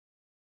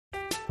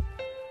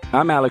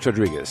I'm Alex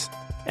Rodriguez.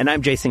 And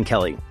I'm Jason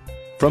Kelly.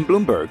 From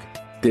Bloomberg,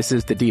 this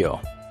is The Deal.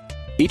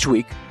 Each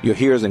week, you'll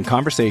hear us in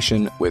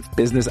conversation with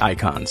business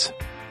icons.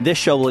 This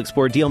show will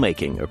explore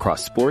deal-making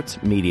across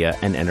sports, media,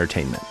 and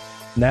entertainment.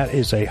 That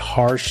is a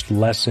harsh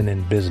lesson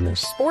in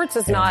business. Sports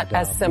is not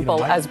as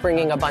simple as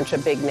bringing a bunch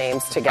of big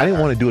names together. I didn't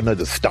want to do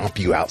another stomp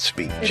you out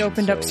speech. It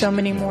opened up so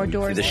many more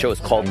doors. The show is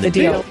called The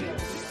Deal.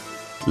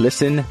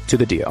 Listen to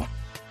The Deal.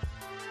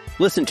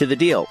 Listen to The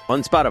Deal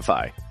on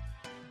Spotify.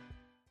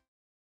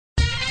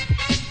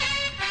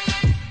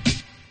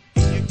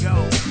 Here you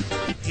go.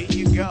 Here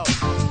you go.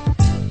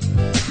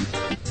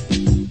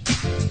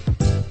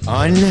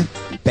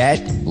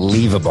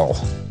 Unbelievable.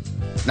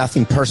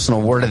 Nothing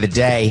personal. Word of the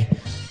day.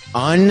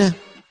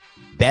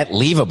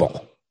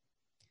 Unbelievable.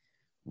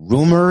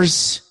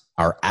 Rumors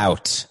are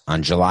out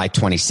on July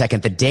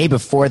 22nd, the day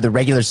before the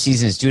regular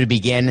season is due to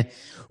begin.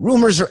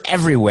 Rumors are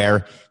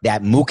everywhere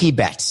that Mookie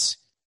Betts,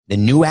 the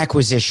new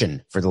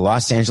acquisition for the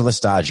Los Angeles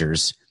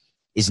Dodgers,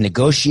 is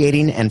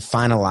negotiating and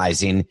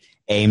finalizing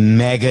a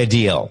mega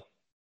deal.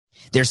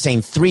 They're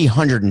saying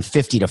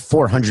 $350 to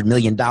 $400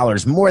 million,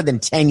 more than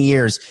 10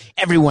 years.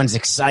 Everyone's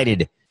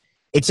excited.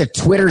 It's a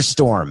Twitter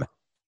storm.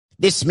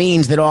 This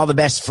means that all the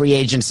best free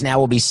agents now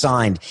will be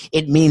signed.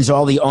 It means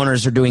all the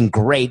owners are doing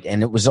great,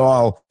 and it was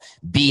all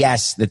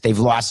BS that they've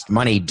lost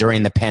money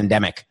during the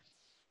pandemic.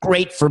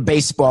 Great for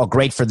baseball,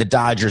 great for the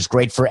Dodgers,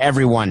 great for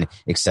everyone,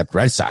 except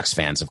Red Sox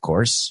fans, of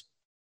course.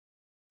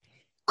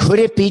 Could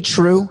it be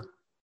true?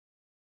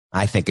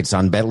 I think it's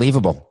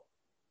unbelievable.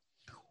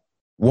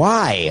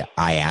 Why,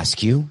 I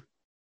ask you,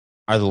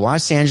 are the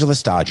Los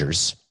Angeles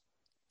Dodgers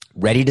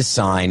ready to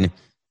sign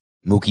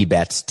Mookie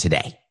Betts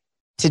today?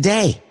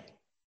 Today.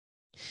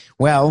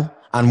 Well,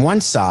 on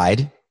one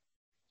side,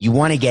 you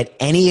want to get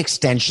any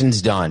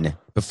extensions done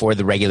before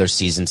the regular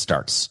season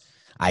starts.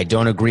 I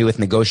don't agree with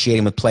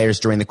negotiating with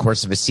players during the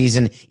course of a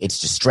season. It's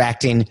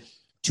distracting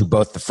to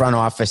both the front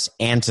office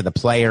and to the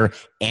player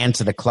and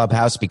to the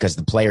clubhouse because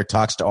the player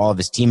talks to all of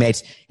his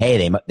teammates.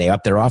 Hey, they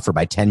upped their offer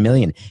by $10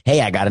 million.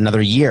 Hey, I got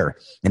another year.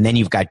 And then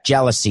you've got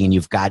jealousy and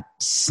you've got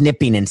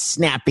snipping and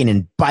snapping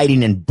and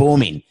biting and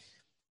booming.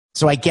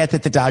 So I get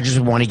that the Dodgers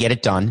would want to get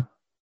it done.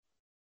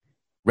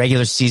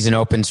 Regular season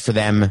opens for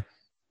them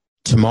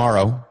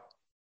tomorrow,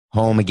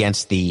 home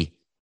against the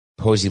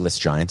Posey-less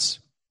Giants.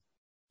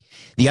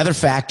 The other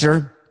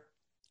factor,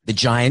 the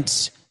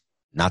Giants,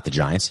 not the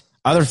Giants.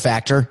 Other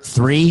factor,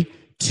 3,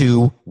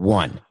 2,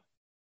 1.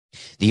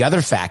 The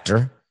other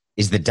factor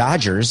is the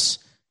Dodgers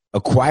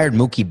acquired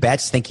Mookie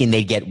Betts thinking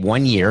they'd get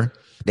 1 year.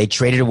 They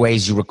traded away,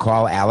 as you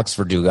recall, Alex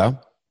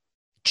Verdugo,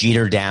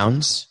 Jeter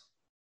Downs,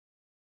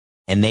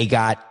 and they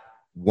got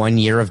 1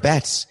 year of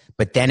Betts.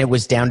 But then it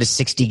was down to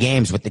 60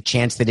 games with the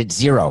chance that it's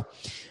 0.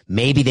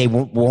 Maybe they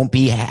won't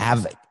be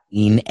having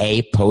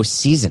a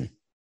postseason.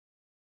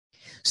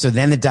 So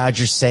then the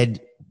Dodgers said,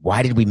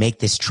 why did we make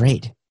this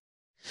trade?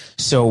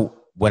 So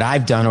what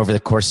I've done over the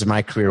course of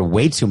my career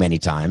way too many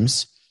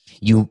times,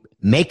 you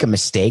make a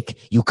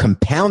mistake, you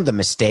compound the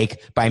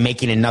mistake by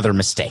making another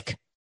mistake.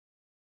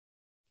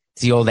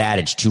 It's the old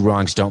adage, 2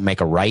 wrongs don't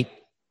make a right.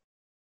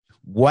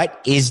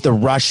 What is the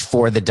rush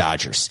for the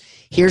Dodgers?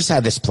 Here's how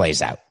this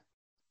plays out.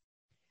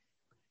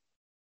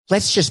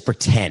 Let's just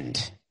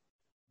pretend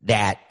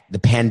that the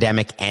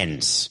pandemic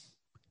ends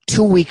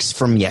 2 weeks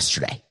from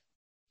yesterday.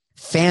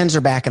 Fans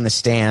are back in the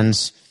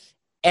stands.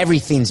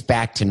 Everything's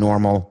back to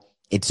normal.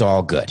 It's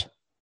all good.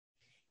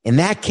 In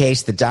that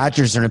case, the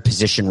Dodgers are in a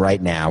position right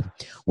now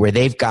where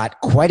they've got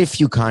quite a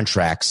few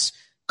contracts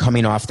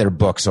coming off their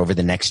books over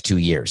the next 2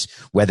 years.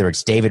 Whether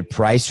it's David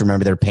Price,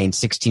 remember they're paying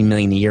 $16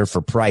 million a year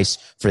for Price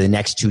for the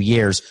next 2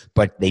 years,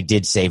 but they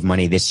did save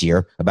money this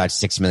year, about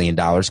 $6 million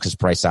because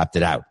Price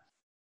opted out.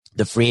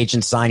 The free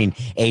agent signing,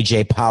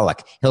 A.J.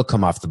 Pollock, he'll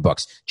come off the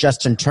books.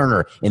 Justin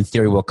Turner, in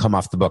theory, will come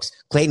off the books.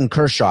 Clayton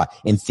Kershaw,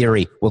 in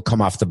theory, will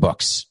come off the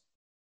books.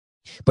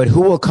 But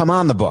who will come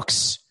on the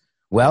books?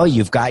 Well,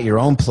 you've got your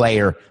own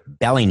player,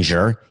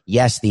 Bellinger.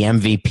 Yes, the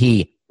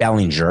MVP,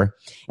 Bellinger.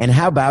 And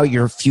how about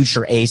your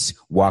future ace,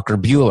 Walker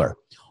Buehler?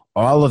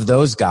 All of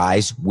those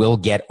guys will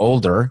get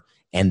older,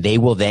 and they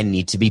will then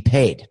need to be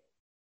paid.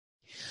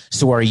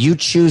 So are you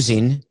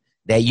choosing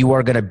that you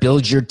are going to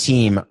build your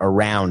team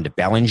around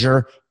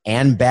Bellinger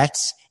and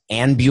Betts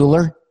and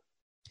Buehler?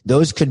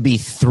 Those could be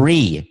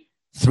 3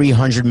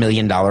 $300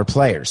 million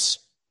players.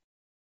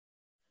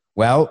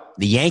 Well,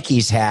 the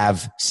Yankees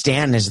have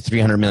Stanton as a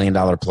 $300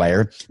 million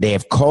player. They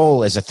have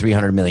Cole as a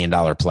 $300 million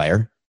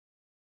player.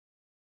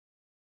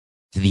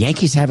 Do the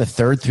Yankees have a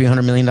third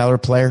 $300 million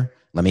player?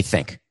 Let me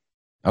think.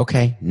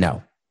 Okay,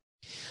 no.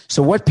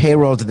 So what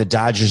payroll do the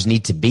Dodgers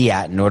need to be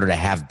at in order to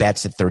have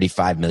Betts at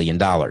 $35 million?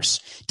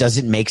 Does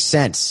it make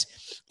sense?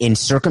 In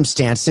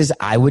circumstances,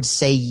 I would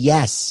say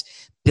yes.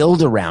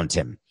 Build around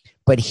him.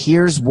 But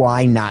here's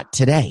why not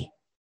today.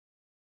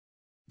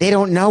 They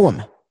don't know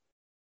him.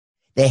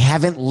 They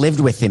haven't lived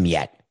with him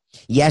yet.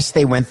 Yes,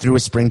 they went through a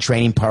spring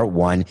training part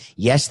 1.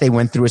 Yes, they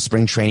went through a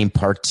spring training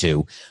part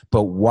 2.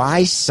 But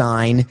why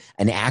sign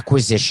an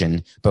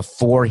acquisition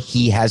before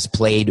he has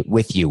played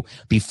with you,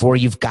 before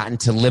you've gotten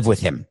to live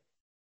with him?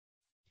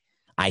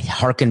 I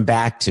hearken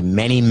back to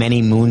many,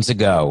 many moons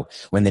ago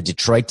when the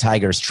Detroit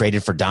Tigers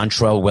traded for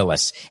Dontrelle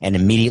Willis and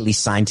immediately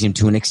signed him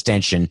to an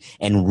extension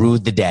and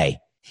rued the day.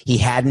 He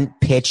hadn't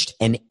pitched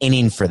an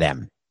inning for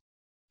them.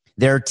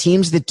 There are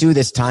teams that do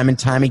this time and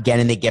time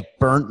again, and they get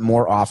burnt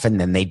more often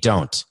than they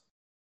don't.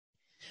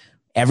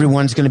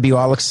 Everyone's going to be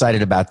all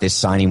excited about this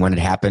signing when it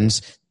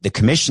happens. The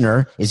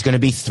commissioner is going to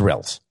be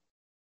thrilled.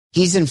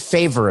 He's in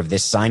favor of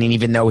this signing,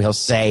 even though he'll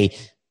say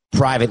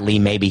privately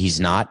maybe he's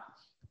not.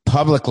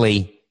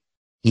 Publicly,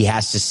 he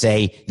has to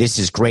say this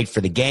is great for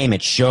the game.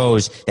 It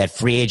shows that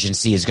free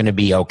agency is going to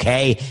be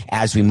okay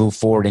as we move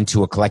forward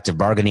into a collective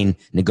bargaining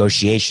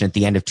negotiation at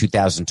the end of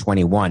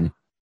 2021.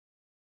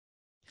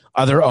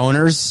 Other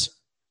owners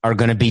are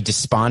going to be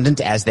despondent,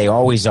 as they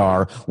always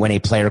are when a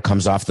player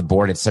comes off the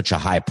board at such a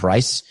high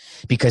price,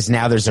 because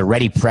now there's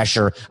already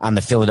pressure on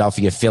the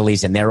Philadelphia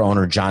Phillies and their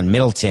owner, John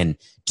Middleton,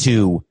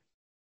 to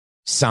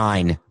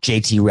sign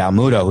JT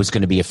Realmuto, who's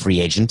going to be a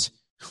free agent,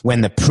 when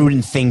the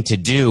prudent thing to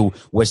do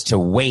was to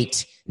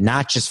wait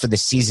not just for the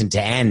season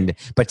to end,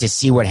 but to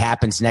see what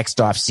happens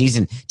next off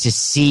season, to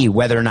see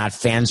whether or not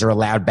fans are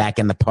allowed back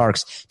in the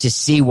parks, to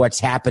see what's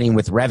happening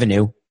with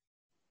revenue.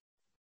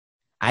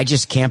 I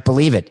just can't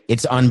believe it.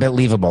 It's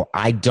unbelievable.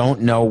 I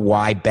don't know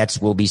why Betts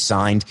will be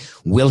signed.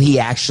 Will he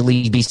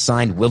actually be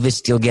signed? Will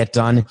this deal get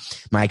done?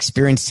 My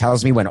experience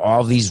tells me when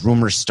all these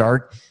rumors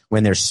start,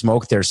 when there's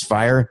smoke, there's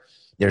fire.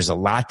 There's a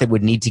lot that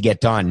would need to get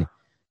done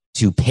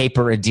to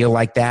paper a deal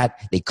like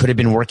that. They could have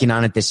been working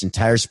on it this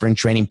entire spring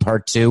training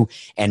part 2.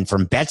 And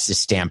from Betts'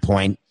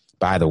 standpoint,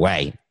 by the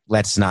way,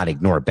 let's not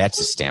ignore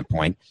Betts'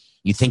 standpoint.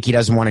 You think he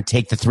doesn't want to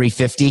take the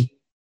 $350?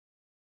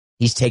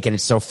 He's taking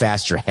it so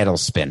fast your head will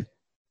spin.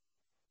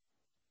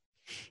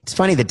 It's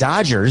funny, the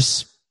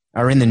Dodgers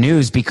are in the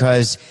news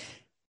because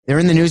they're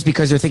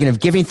thinking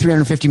of giving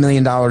 $350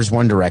 million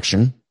one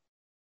direction.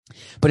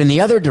 But in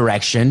the other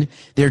direction,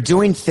 they're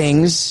doing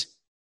things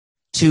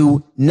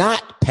to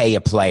not pay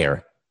a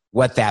player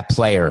what that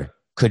player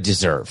could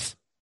deserve.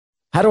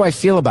 How do I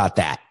feel about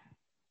that?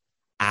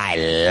 I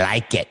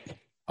like it.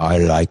 I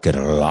like it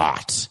a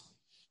lot.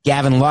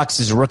 Gavin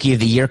Lux is a Rookie of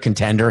the Year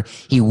contender.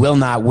 He will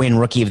not win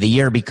Rookie of the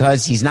Year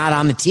because he's not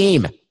on the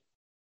team.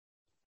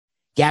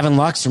 Gavin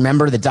Lux,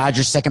 remember the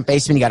Dodgers second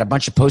baseman? He got a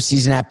bunch of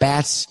postseason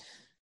at-bats.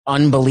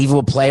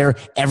 Unbelievable player.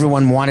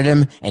 Everyone wanted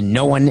him, and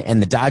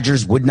the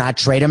Dodgers would not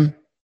trade him.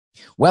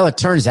 Well, it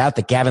turns out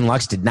that Gavin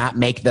Lux did not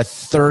make the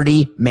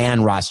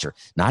 30-man roster.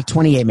 Not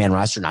 28-man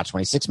roster, not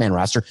 26-man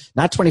roster,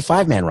 not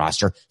 25-man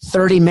roster,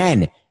 30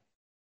 men.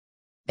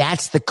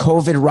 That's the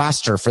COVID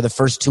roster for the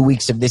first 2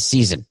 weeks of this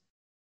season.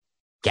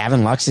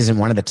 Gavin Lux isn't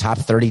one of the top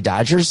 30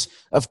 Dodgers?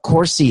 Of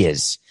course he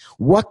is.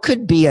 What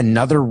could be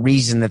another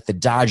reason that the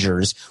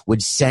Dodgers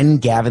would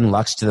send Gavin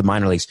Lux to the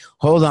minor leagues?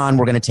 Hold on,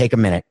 we're going to take a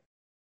minute.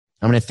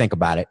 I'm going to think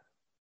about it.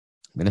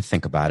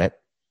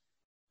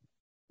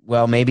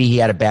 Well, maybe he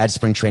had a bad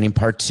spring training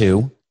part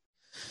 2.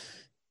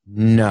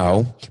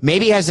 No.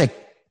 Maybe he has a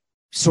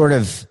sort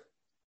of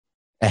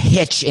a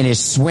hitch in his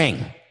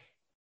swing.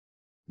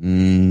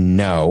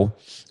 No.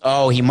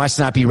 Oh, he must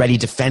not be ready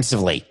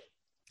defensively.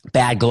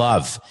 Bad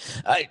glove.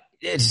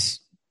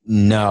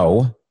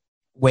 No.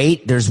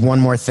 Wait, there's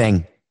one more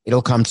thing.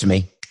 It'll come to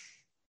me.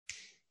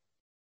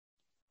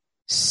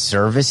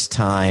 Service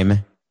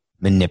time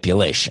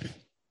manipulation.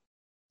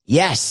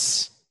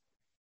 Yes.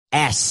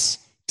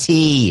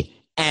 S-T-M.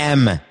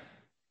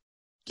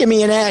 Give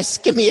me an S.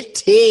 Give me a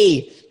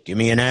T. Give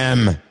me an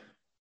M.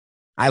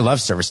 I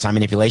love service time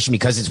manipulation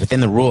because it's within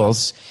the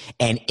rules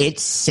and it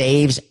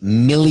saves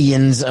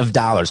millions of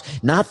dollars.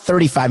 Not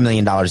 $35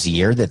 million a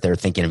year that they're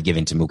thinking of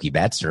giving to Mookie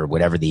Betts or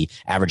whatever the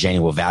average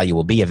annual value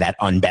will be of that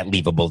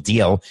unbelievable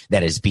deal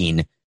that is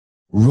being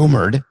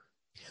rumored.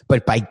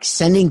 But by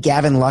sending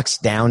Gavin Lux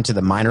down to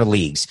the minor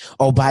leagues.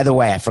 Oh, by the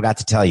way, I forgot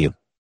to tell you,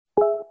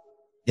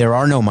 there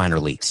are no minor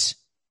leagues.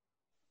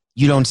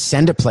 You don't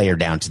send a player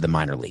down to the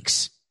minor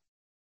leagues.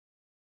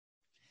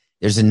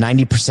 There's a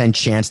 90%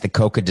 chance that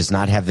Coca does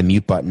not have the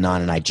mute button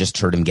on, and I just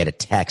heard him get a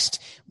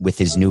text with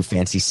his new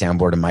fancy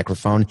soundboard and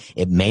microphone.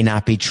 It may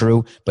not be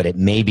true, but it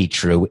may be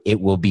true.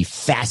 It will be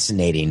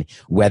fascinating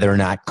whether or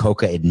not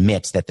Coca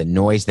admits that the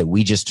noise that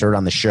we just heard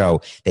on the show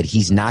that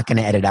he's not going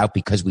to edit out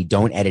because we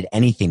don't edit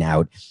anything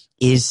out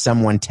is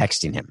someone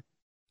texting him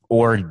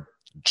or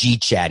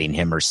G-chatting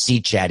him or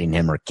C-chatting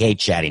him or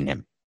K-chatting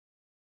him.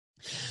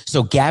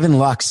 So Gavin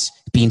Lux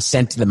being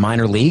sent to the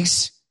minor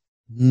leagues?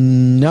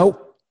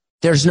 Nope.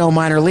 There's no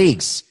minor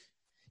leagues.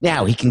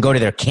 Now, he can go to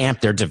their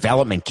camp, their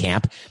development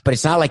camp, but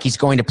it's not like he's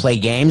going to play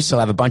games. He'll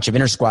have a bunch of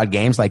inter-squad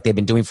games like they've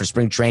been doing for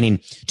spring training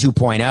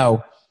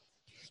 2.0.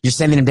 You're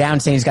sending him down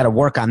saying he's got to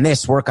work on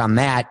this, work on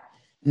that.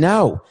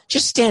 No,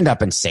 just stand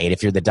up and say it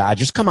if you're the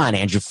Dodgers. Come on,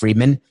 Andrew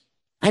Friedman.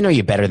 I know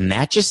you're better than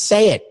that. Just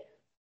say it.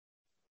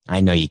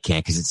 I know you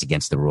can't because it's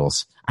against the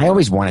rules. I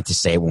always wanted to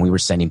say it when we were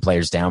sending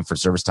players down for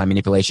service time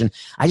manipulation.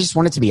 I just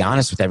wanted to be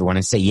honest with everyone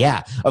and say,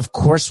 yeah, of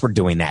course we're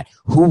doing that.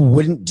 Who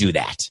wouldn't do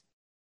that?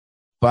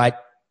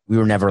 But we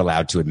were never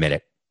allowed to admit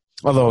it.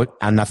 Although,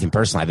 on nothing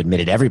personal, I've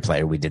admitted every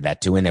player we did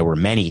that to, and there were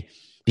many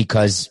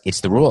because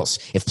it's the rules.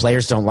 If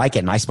players don't like it,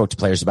 and I spoke to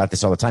players about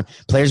this all the time,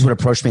 players would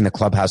approach me in the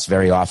clubhouse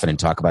very often and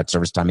talk about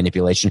service time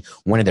manipulation,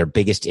 one of their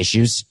biggest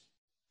issues.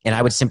 And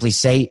I would simply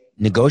say,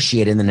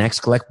 negotiate in the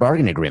next collective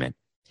bargaining agreement.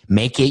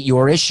 Make it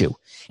your issue.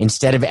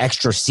 Instead of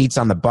extra seats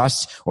on the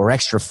bus or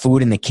extra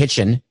food in the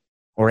kitchen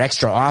or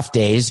extra off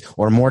days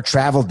or more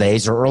travel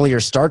days or earlier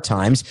start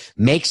times,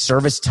 make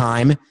service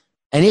time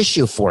an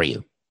issue for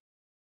you.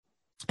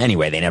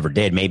 Anyway, they never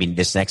did. Maybe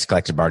this next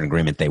collective bargaining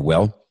agreement they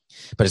will.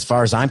 But as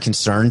far as I'm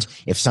concerned,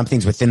 if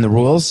something's within the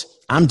rules,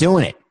 I'm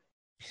doing it.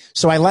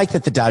 So I like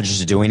that the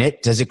Dodgers are doing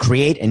it. Does it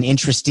create an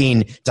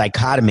interesting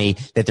dichotomy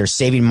that they're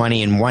saving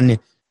money in one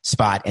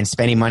spot and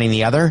spending money in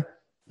the other?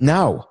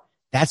 No,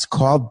 that's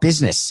called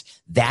business.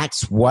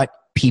 That's what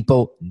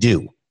people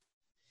do.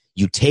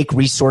 You take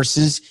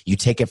resources, you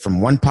take it from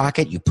one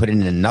pocket, you put it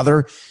in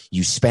another,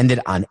 you spend it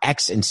on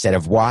X instead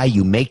of Y,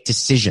 you make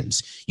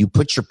decisions. You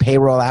put your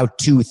payroll out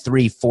 2,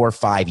 3, 4,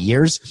 5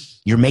 years.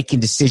 You're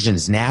making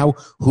decisions now,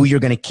 who you're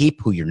going to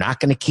keep, who you're not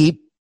going to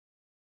keep.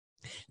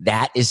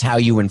 That is how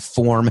you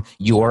inform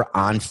your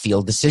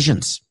on-field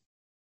decisions.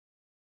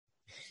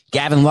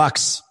 Gavin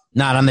Lux,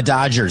 not on the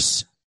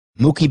Dodgers.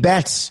 Mookie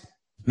Betts,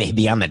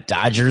 maybe on the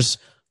Dodgers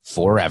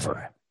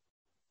forever.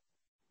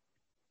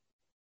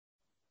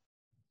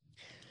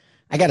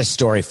 I got a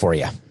story for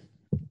you.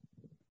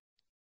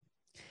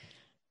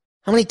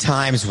 How many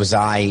times was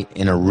I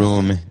in a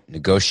room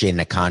negotiating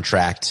a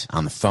contract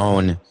on the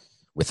phone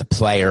with a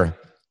player,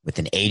 with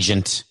an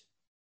agent,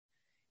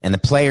 and the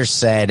player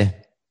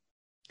said,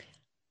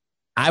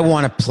 I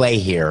want to play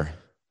here,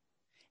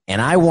 and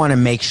I want to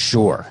make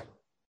sure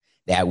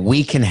that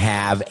we can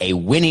have a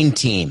winning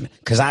team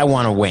because I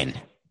want to win.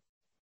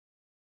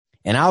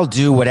 And I'll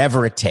do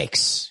whatever it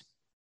takes.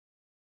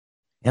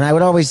 And I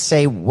would always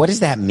say, what does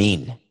that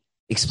mean?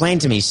 Explain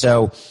to me.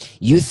 So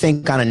you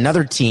think on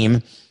another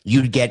team,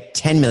 you'd get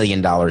 $10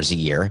 million a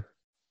year,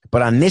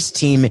 but on this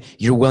team,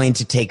 you're willing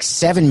to take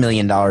 $7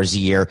 million a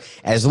year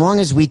as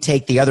long as we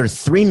take the other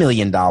 $3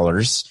 million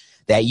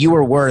that you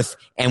are worth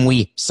and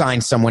we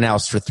sign someone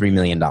else for $3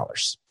 million.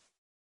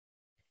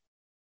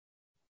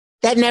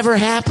 That never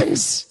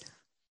happens.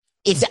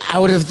 It's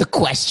out of the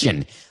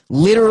question.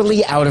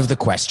 Literally out of the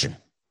question.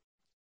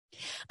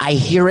 I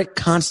hear it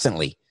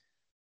constantly.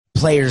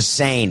 Players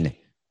saying,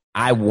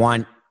 I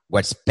want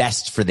what's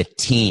best for the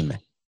team.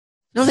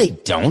 No, they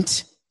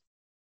don't.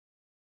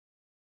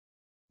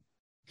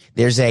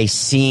 There's a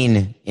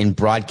scene in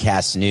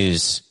Broadcast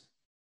News,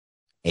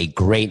 a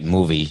great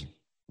movie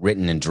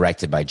written and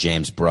directed by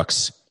James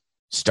Brooks,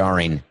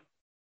 starring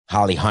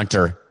Holly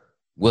Hunter,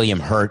 William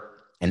Hurt,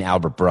 and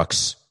Albert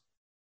Brooks.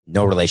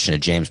 No relation to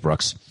James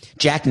Brooks.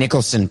 Jack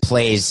Nicholson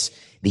plays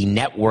the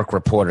network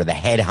reporter, the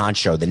head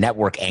honcho, the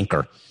network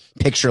anchor.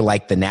 Picture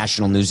like the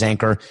national news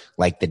anchor,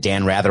 like the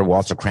Dan Rather,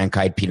 Walter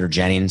Cronkite, Peter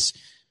Jennings,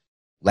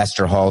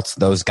 Lester Holt,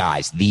 those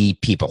guys, the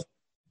people.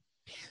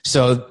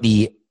 So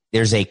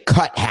there's a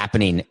cut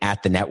happening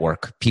at the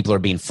network. People are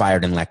being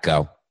fired and let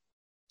go.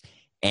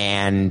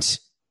 And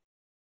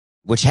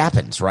which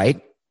happens,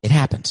 right? It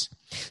happens.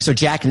 So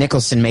Jack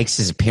Nicholson makes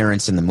his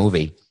appearance in the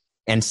movie,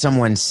 and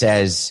someone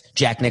says,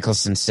 Jack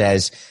Nicholson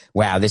says,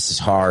 wow, this is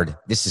hard.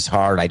 This is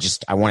hard.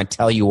 I want to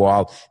tell you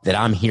all that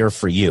I'm here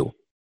for you.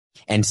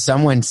 And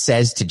someone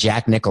says to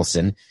Jack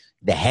Nicholson,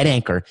 the head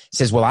anchor,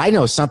 says, well, I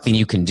know something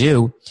you can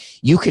do.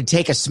 You could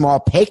take a small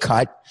pay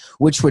cut,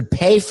 which would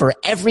pay for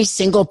every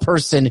single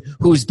person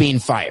who's being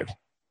fired.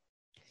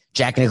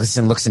 Jack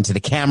Nicholson looks into the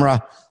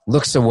camera,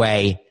 looks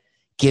away,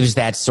 gives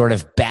that sort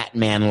of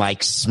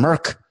Batman-like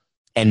smirk,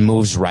 and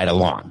moves right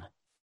along.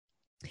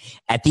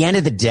 At the end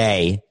of the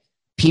day,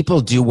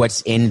 people do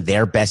what's in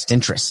their best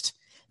interest.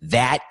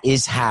 That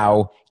is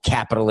how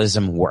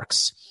capitalism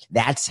works.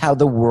 That's how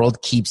the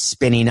world keeps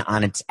spinning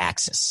on its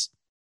axis.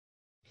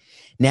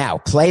 Now,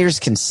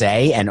 players can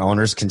say and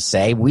owners can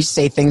say, we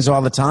say things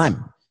all the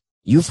time.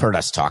 You've heard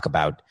us talk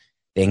about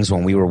things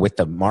when we were with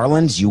the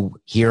Marlins. You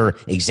hear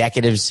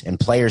executives and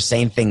players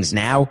saying things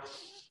now.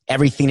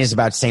 Everything is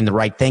about saying the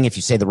right thing. If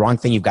you say the wrong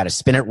thing, you've got to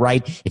spin it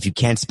right. If you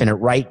can't spin it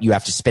right, you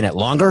have to spin it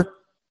longer.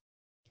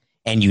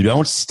 And you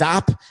don't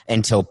stop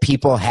until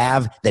people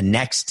have the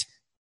next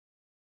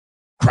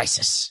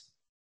crisis.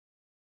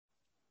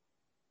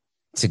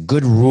 It's a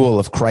good rule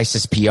of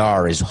crisis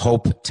PR is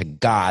hope to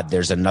God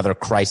there's another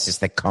crisis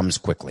that comes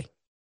quickly.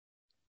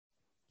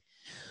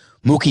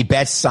 Mookie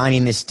Betts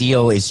signing this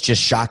deal is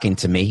just shocking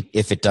to me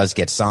if it does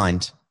get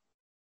signed.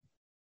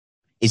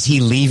 Is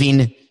he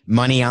leaving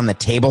money on the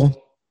table?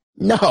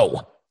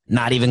 No,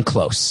 not even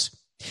close.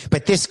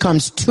 But this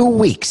comes 2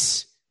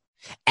 weeks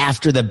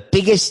after the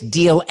biggest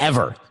deal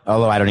ever.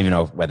 Although I don't even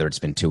know whether it's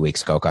been 2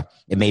 weeks, Coca.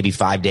 It may be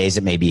 5 days.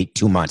 It may be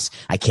 2 months.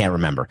 I can't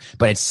remember.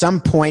 But at some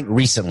point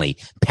recently,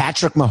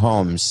 Patrick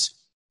Mahomes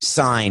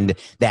signed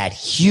that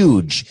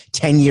huge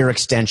 10-year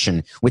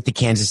extension with the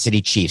Kansas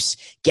City Chiefs,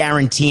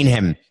 guaranteeing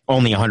him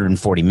only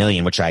 $140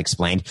 million, which I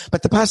explained,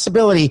 but the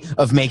possibility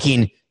of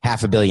making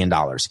 $500 million,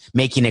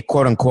 making it,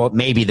 quote unquote,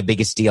 maybe the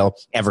biggest deal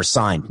ever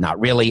signed. Not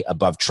really.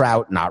 Above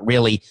Trout, not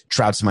really.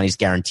 Trout's money's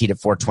guaranteed at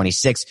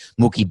 $426.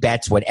 Mookie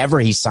Betts, whatever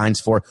he signs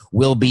for,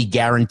 will be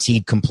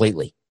guaranteed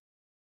completely.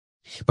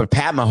 But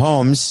Pat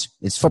Mahomes,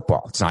 it's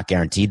football. It's not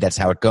guaranteed. That's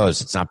how it goes.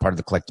 It's not part of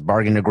the collective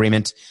bargaining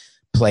agreement.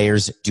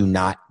 Players do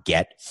not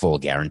get full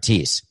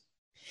guarantees.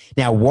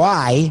 Now,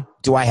 why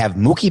do I have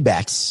Mookie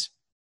Betts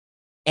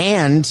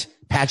and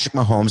Patrick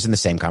Mahomes in the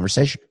same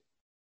conversation?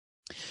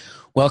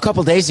 Well, a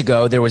couple days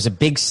ago, there was a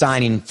big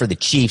signing for the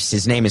Chiefs.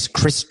 His name is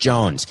Chris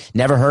Jones.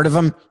 Never heard of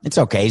him? It's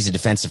okay. He's a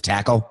defensive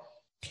tackle.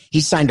 He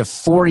signed a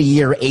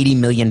 4-year, $80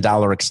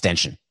 million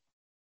extension.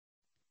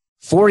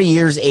 4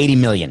 years, $80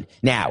 million.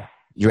 Now,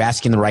 you're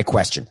asking the right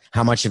question.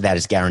 How much of that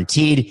is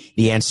guaranteed?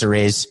 The answer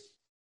is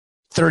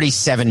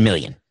 $37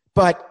 million.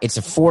 But it's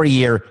a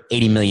 4-year,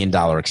 $80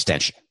 million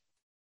extension.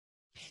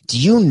 Do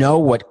you know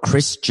what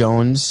Chris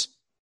Jones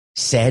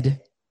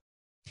said?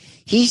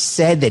 He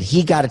said that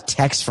he got a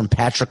text from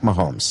Patrick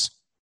Mahomes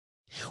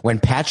when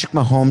Patrick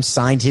Mahomes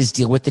signed his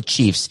deal with the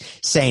Chiefs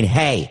saying,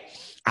 hey,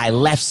 I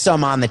left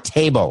some on the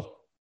table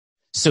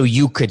so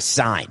you could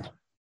sign.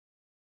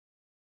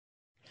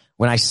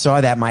 When I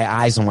saw that, my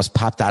eyes almost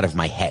popped out of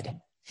my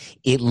head.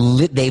 They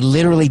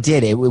literally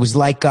did. It was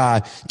like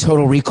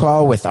Total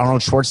Recall with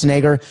Arnold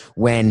Schwarzenegger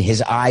when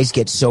his eyes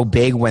get so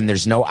big when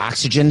there's no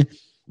oxygen,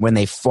 when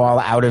they fall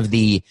out of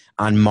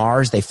on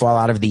Mars, they fall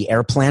out of the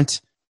air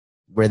plant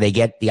where they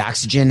get the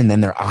oxygen and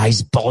then their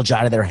eyes bulge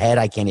out of their head.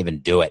 I can't even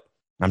do it.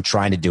 I'm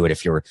trying to do it.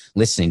 If you're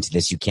listening to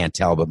this, you can't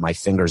tell, but my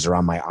fingers are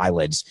on my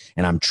eyelids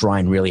and I'm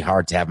trying really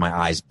hard to have my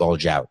eyes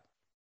bulge out.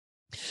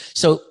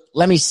 So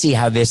let me see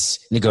how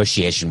this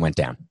negotiation went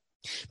down.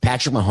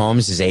 Patrick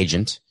Mahomes, his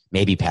agent,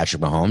 maybe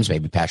Patrick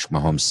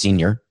Mahomes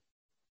Sr.,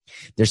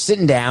 they're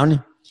sitting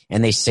down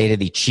and they say to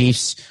the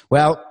Chiefs,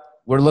 well,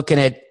 we're looking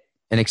at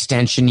an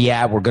extension.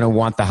 Yeah, we're going to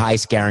want the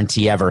highest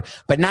guarantee ever,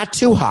 but not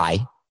too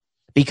high,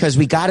 because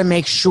we got to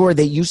make sure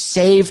that you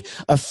save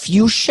a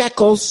few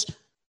shekels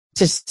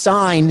to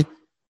sign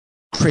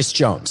Chris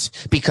Jones,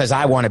 because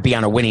I want to be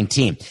on a winning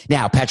team.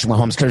 Now, Patrick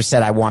Mahomes could have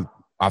said, I want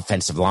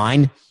offensive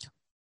line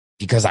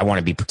because I want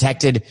to be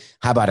protected.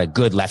 How about a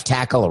good left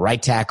tackle, a right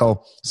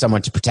tackle,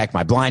 someone to protect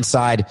my blind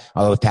side?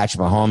 Although with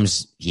Patrick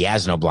Mahomes, he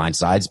has no blind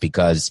sides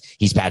because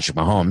he's Patrick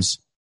Mahomes.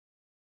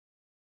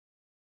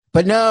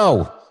 But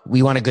no,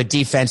 we want a good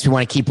defense. We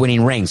want to keep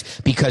winning rings,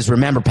 because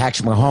remember,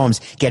 Patrick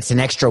Mahomes gets an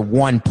extra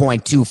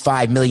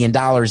 $1.25 million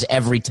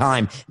every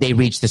time they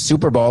reach the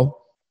Super Bowl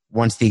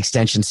once the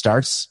extension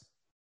starts.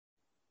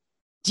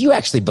 Do you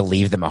actually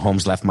believe that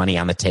Mahomes left money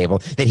on the table,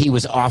 that he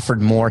was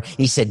offered more?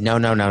 He said, no,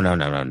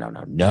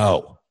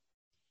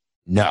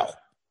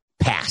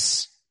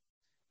 pass.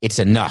 It's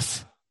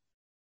enough.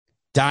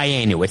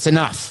 Dianu, it's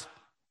enough.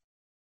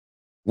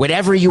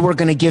 Whatever you were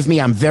going to give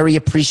me, I'm very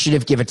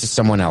appreciative. Give it to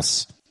someone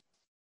else.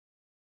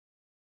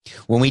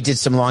 When we did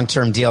some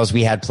long-term deals,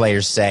 we had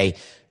players say,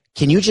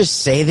 can you just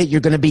say that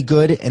you're going to be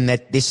good and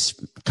that this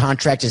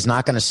contract is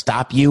not going to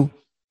stop you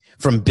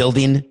from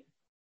building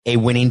a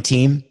winning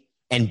team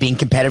and being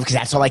competitive? Because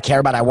that's all I care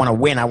about. I want to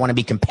win. I want to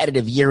be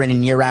competitive year in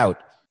and year out.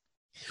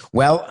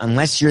 Well,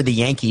 unless you're the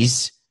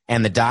Yankees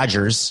and the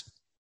Dodgers,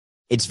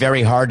 it's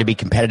very hard to be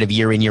competitive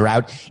year in, year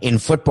out. In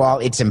football,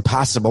 it's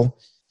impossible.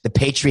 The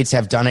Patriots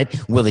have done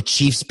it. Will the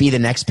Chiefs be the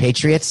next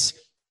Patriots?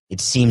 It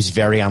seems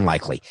very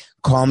unlikely.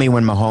 Call me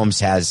when Mahomes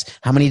has,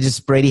 how many does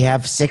Brady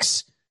have?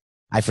 6?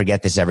 I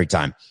forget this every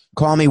time.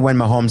 Call me when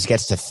Mahomes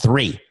gets to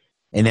 3,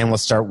 and then we'll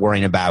start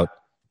worrying about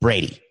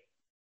Brady.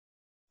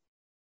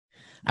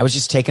 I was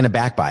just taken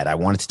aback by it. I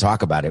wanted to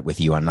talk about it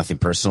with you on Nothing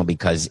Personal,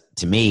 because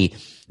to me,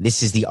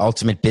 this is the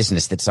ultimate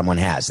business that someone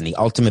has. And the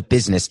ultimate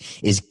business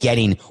is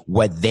getting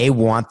what they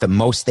want the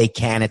most they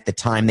can at the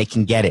time they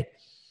can get it.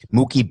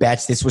 Mookie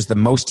Betts, this was the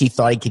most he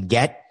thought he could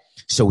get,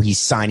 so he's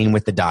signing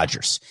with the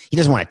Dodgers. He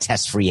doesn't want to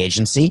test free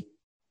agency.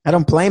 I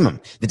don't blame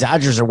him. The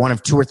Dodgers are one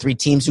of 2 or 3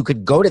 teams who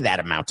could go to that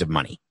amount of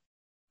money.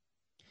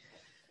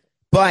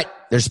 But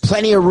there's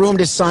plenty of room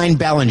to sign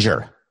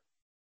Bellinger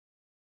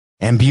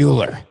and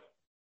Bueller.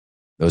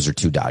 Those are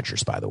 2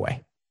 Dodgers, by the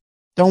way.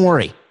 Don't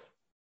worry.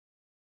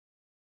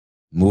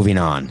 Moving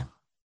on.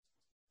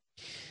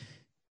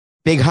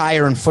 Big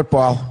hire in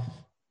football.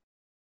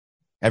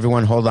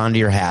 Everyone hold on to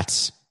your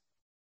hats.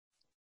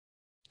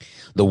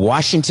 The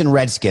Washington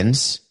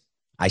Redskins,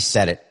 I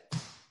said it.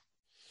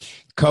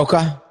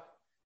 Coca,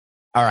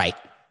 all right,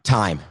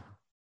 time.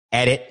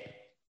 Edit.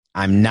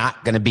 I'm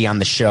not going to be on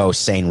the show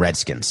saying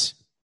Redskins,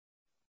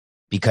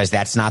 because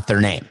that's not their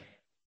name.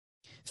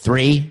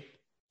 3,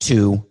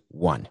 2,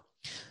 1.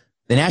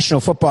 The National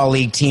Football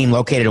League team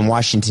located in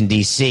Washington,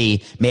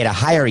 D.C. made a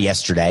hire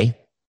yesterday,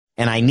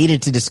 and I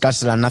needed to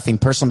discuss it on Nothing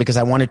Personal because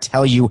I want to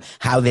tell you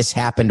how this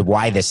happened,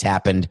 why this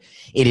happened.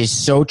 It is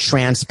so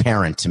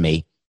transparent to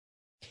me.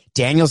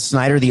 Daniel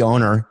Snyder, the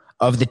owner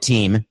of the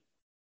team,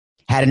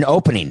 had an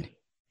opening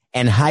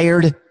and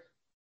hired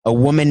a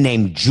woman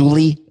named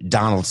Julie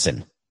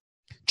Donaldson.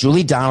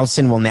 Julie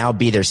Donaldson will now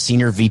be their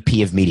senior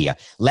VP of media.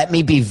 Let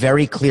me be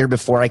very clear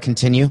before I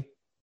continue.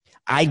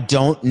 I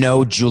don't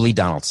know Julie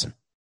Donaldson.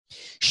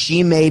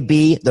 She may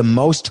be the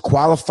most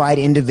qualified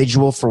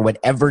individual for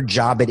whatever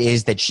job it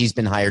is that she's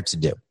been hired to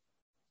do.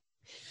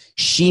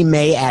 She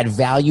may add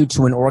value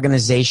to an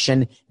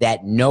organization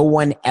that no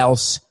one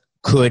else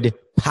could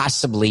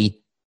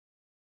possibly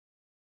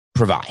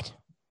provide.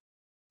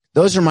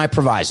 Those are my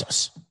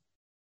provisos.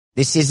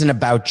 This isn't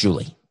about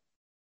Julie.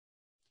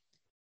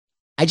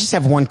 I just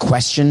have one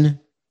question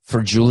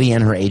for Julie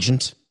and her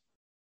agent.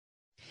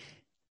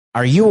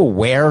 Are you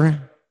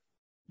aware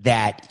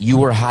that you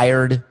were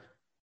hired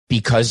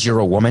because you're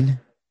a woman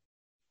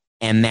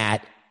and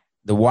that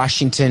the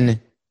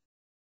Washington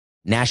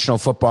National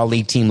Football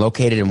League team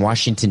located in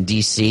Washington,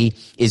 D.C.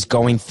 is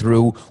going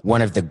through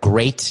one of the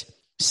great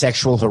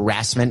sexual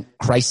harassment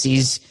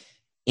crises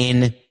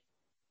in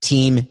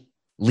team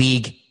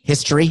league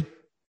history,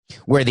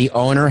 where the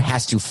owner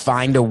has to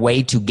find a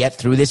way to get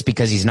through this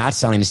because he's not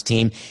selling his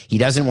team. He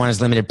doesn't want his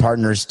limited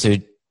partners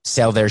to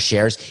sell their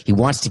shares. He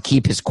wants to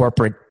keep his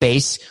corporate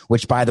base,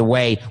 which, by the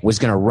way, was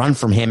going to run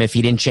from him if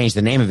he didn't change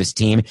the name of his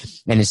team.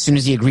 And as soon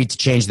as he agreed to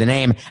change the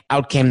name,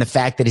 out came the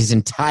fact that his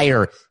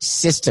entire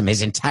system,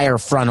 his entire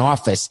front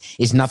office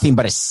is nothing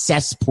but a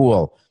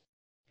cesspool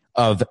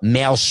of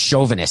male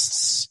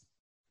chauvinists.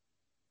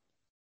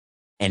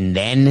 And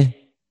then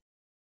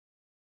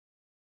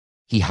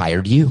he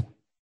hired you.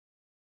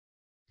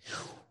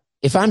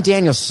 If I'm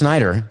Daniel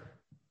Snyder,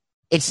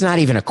 it's not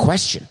even a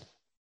question.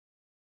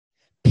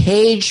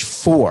 Page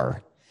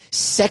 4,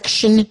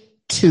 section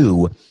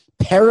 2,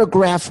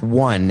 paragraph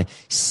 1,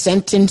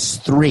 sentence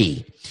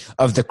 3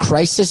 of the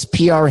Crisis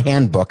PR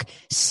Handbook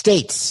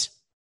states,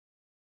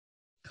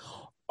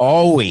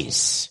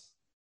 always,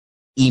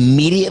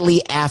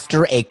 immediately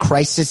after a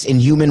crisis in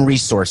human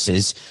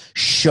resources,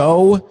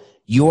 show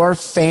your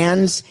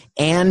fans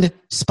and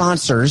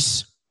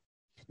sponsors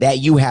that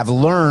you have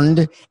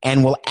learned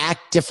and will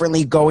act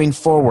differently going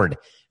forward.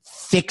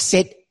 Fix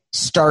it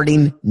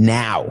starting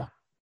now.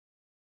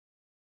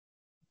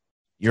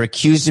 You're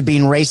accused of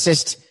being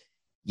racist,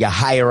 you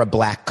hire a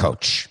black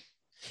coach.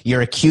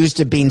 You're accused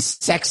of being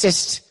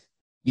sexist,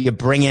 you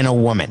bring in a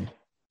woman.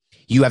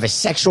 You have a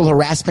sexual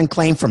harassment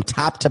claim from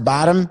top to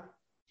bottom,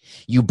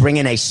 you bring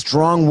in a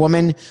strong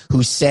woman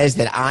who says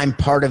that I'm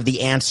part of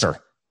the answer.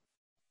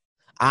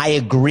 I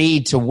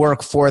agreed to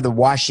work for the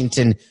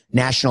Washington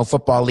National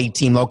Football League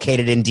team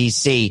located in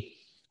D.C.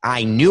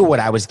 I knew what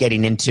I was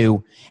getting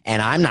into,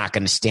 and I'm not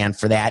going to stand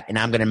for that, and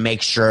I'm going to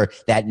make sure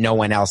that no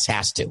one else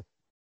has to.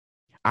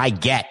 I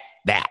get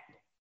that.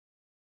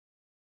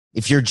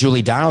 If you're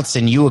Julie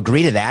Donaldson, you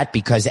agree to that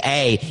because,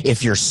 A,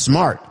 if you're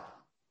smart,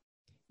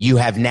 you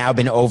have now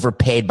been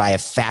overpaid by a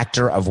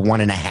factor of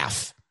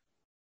 1.5.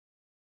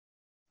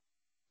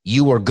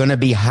 You are going to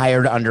be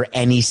hired under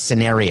any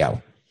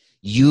scenario.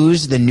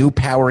 Use the new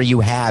power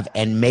you have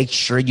and make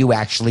sure you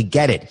actually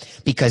get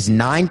it. Because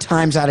 9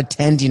 times out of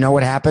 10, do you know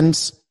what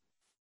happens?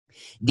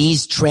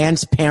 These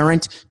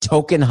transparent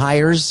token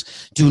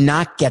hires do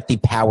not get the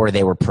power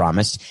they were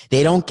promised.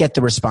 They don't get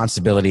the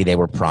responsibility they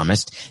were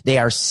promised. They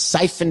are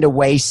siphoned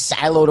away,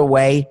 siloed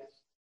away,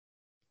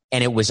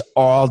 and it was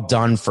all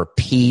done for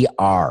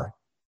PR.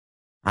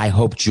 I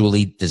hope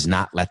Julie does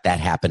not let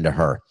that happen to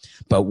her.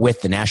 But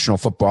with the National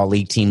Football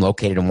League team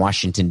located in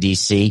Washington,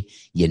 D.C.,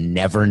 you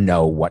never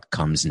know what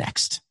comes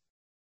next.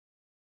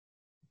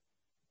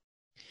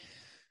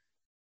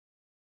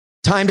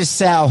 Time to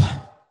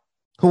sell.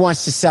 Who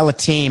wants to sell a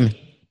team?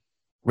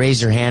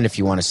 Raise your hand if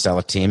you want to sell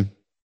a team.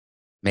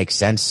 Makes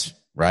sense,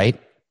 right?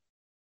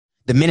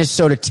 The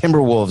Minnesota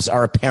Timberwolves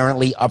are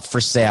apparently up for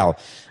sale.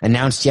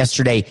 Announced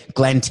yesterday,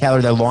 Glenn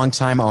Taylor, the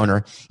longtime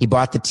owner, he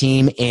bought the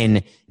team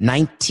in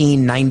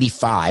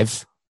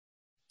 1995.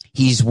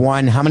 He's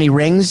won how many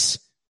rings?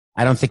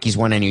 I don't think he's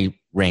won any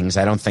rings.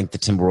 I don't think the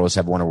Timberwolves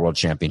have won a world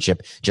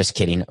championship. Just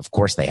kidding. Of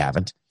course they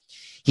haven't.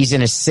 He's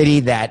in a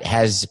city that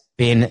has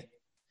been,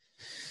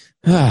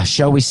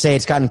 shall we say,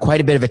 it's gotten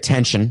quite a bit of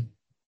attention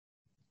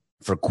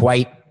for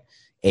quite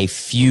a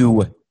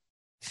few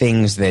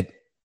things that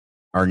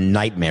are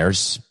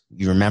nightmares.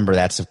 You remember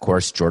that's, of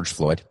course, George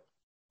Floyd,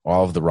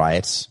 all of the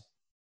riots,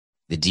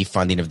 the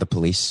defunding of the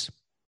police.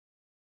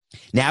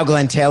 Now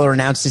Glenn Taylor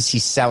announces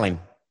he's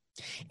selling,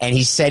 and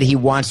he said he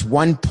wants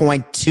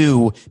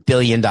 $1.2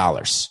 billion.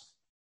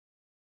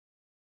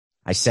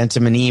 I sent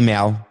him an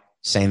email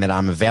saying that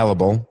I'm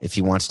available if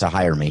he wants to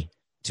hire me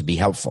to be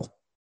helpful.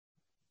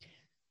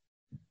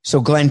 So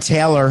Glenn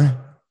Taylor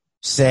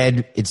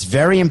said, it's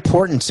very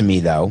important to me,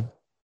 though,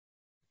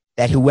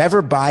 that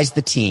whoever buys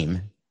the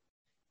team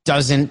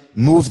doesn't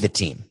move the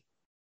team.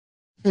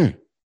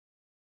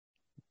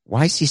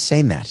 Why is he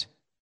saying that?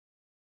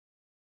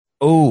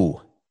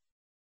 Oh,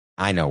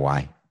 I know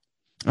why.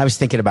 I was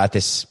thinking about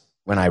this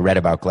when I read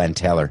about Glenn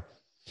Taylor.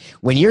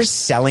 When you're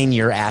selling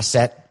your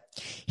asset,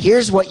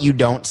 here's what you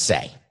don't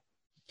say.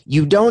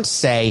 You don't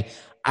say,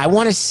 I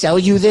want to sell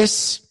you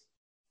this.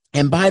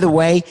 And by the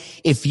way,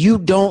 if you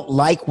don't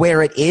like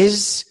where it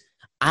is,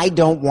 I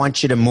don't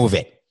want you to move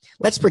it.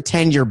 Let's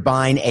pretend you're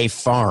buying a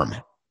farm.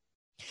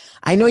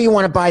 I know you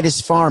want to buy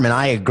this farm, and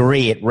I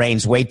agree. It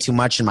rains way too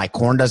much, and my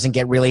corn doesn't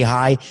get really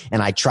high,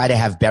 and I try to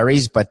have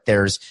berries, but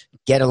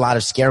get a lot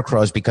of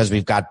scarecrows because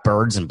we've got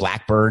birds and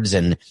blackbirds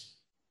and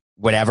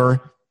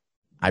whatever.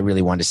 I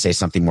really wanted to say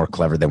something more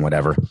clever than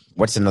whatever.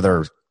 What's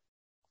another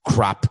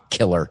crop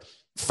killer?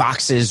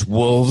 Foxes,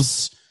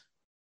 wolves.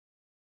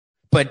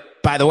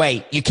 But by the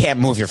way, you can't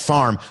move your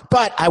farm,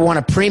 but I want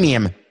a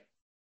premium.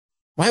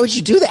 Why would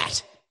you do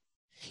that?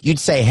 You'd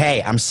say,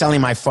 hey, I'm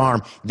selling my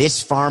farm.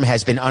 This farm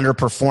has been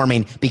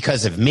underperforming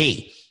because of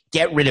me.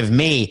 Get rid of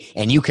me,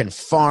 and you can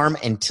farm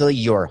until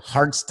your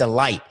heart's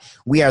delight.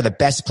 We are the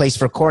best place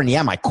for corn.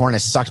 Yeah, my corn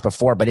has sucked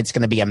before, but it's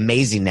going to be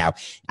amazing now.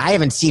 I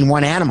haven't seen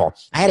one animal.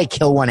 I had to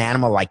kill one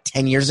animal like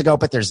 10 years ago,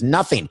 but there's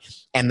nothing.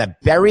 And the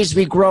berries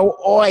we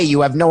grow, you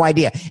have no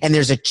idea. And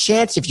there's a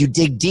chance if you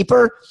dig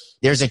deeper,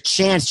 there's a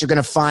chance you're going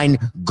to find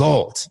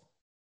gold.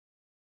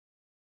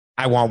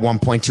 I want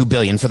 $1.2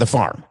 billion for the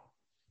farm.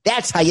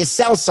 That's how you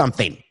sell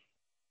something.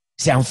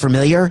 Sound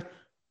familiar?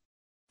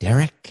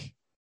 Derek?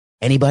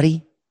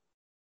 Anybody?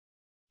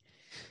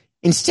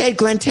 Instead,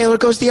 Glenn Taylor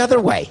goes the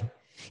other way.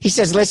 He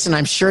says, listen,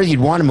 I'm sure you'd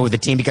want to move the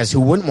team because who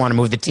wouldn't want to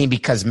move the team?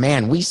 Because,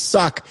 man, we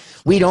suck.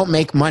 We don't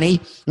make money.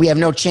 We have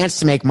no chance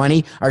to make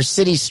money. Our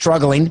city's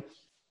struggling.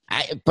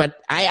 But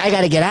I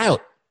got to get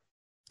out.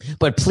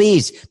 But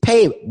please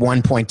pay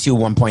 1.2,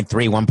 1.3,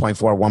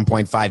 1.4,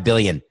 1.5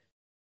 billion.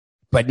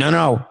 But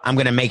no, I'm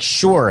going to make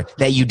sure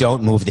that you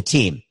don't move the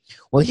team.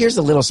 Well, here's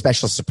a little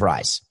special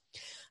surprise.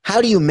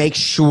 How do you make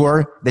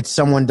sure that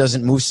someone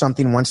doesn't move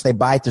something once they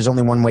buy it? There's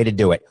only one way to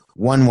do it.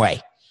 One way.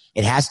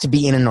 It has to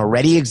be in an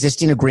already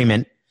existing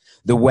agreement,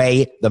 the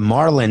way the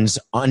Marlins'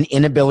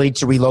 inability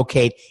to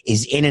relocate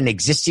is in an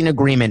existing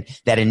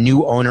agreement that a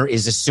new owner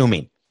is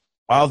assuming.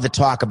 All the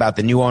talk about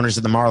the new owners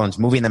of the Marlins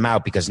moving them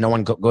out because no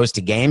one goes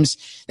to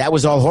games, that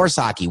was all horse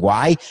hockey.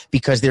 Why?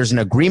 Because there's an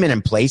agreement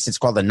in place. It's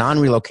called a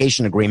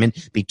non-relocation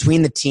agreement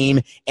between the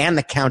team and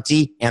the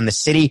county and the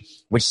city,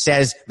 which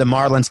says the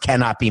Marlins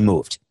cannot be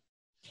moved.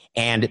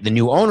 And the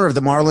new owner of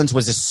the Marlins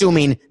was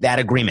assuming that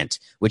agreement,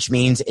 which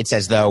means it's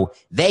as though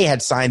they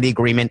had signed the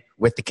agreement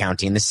with the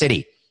county and the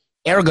city.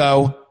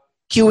 Ergo,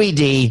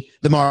 QED,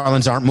 the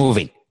Marlins aren't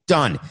moving.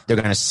 Done. They're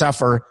going to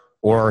suffer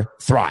or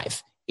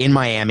thrive in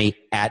Miami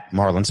at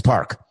Marlins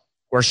Park.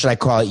 Or should I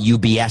call it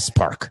UBS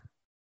Park?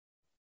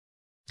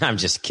 I'm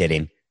just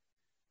kidding.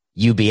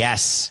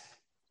 UBS.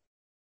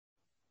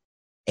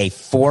 A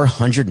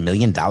 $400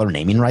 million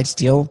naming rights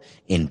deal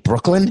in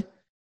Brooklyn?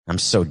 I'm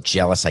so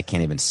jealous I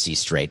can't even see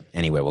straight.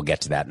 Anyway, we'll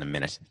get to that in a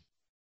minute.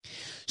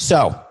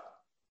 So,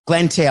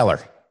 Glenn Taylor,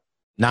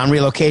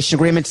 non-relocation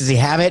agreement, does he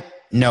have it?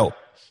 No.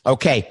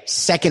 Okay,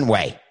 second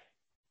way.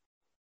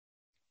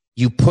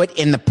 You put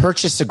in the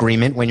purchase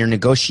agreement when you're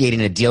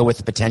negotiating a deal with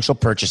a potential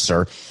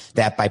purchaser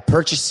that by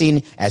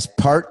purchasing as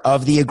part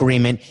of the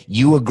agreement,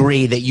 you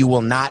agree that you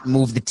will not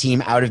move the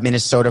team out of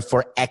Minnesota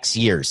for X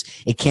years.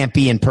 It can't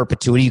be in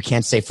perpetuity. You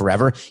can't say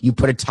forever. You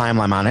put a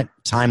timeline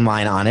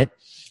on it.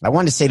 I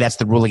wanted to say that's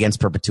the rule against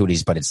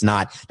perpetuities, but it's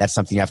not. That's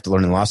something you have to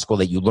learn in law school,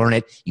 that you learn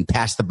it, you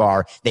pass the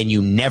bar, then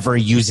you never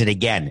use it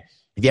again.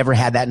 Have you ever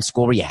had that in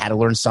school where you had to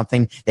learn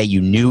something that you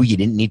knew you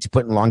didn't need to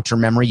put in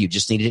long-term memory, you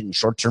just needed it in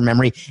short-term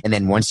memory, and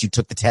then once you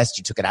took the test,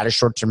 you took it out of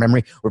short-term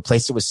memory,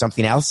 replaced it with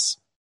something else?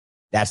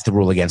 That's the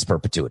rule against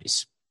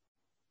perpetuities.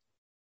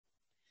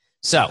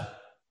 So,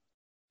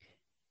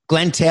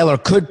 Glenn Taylor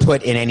could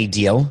put in any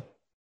deal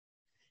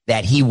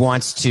that he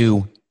wants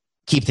to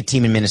keep the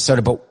team in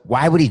Minnesota, but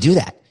why would he do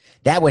that?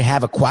 That would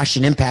have a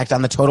quashing impact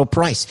on the total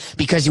price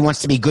because he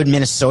wants to be good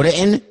Minnesota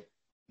in.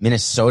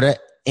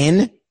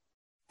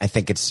 I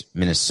think it's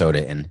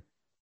Minnesota in.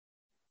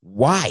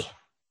 Why?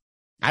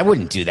 I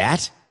wouldn't do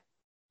that.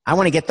 I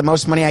want to get the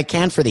most money I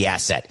can for the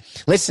asset.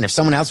 Listen, if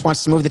someone else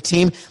wants to move the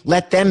team,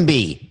 let them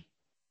be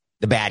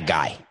the bad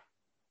guy.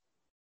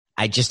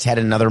 I just had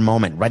another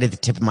moment right at the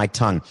tip of my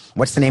tongue.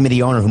 What's the name of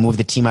the owner who moved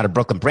the team out of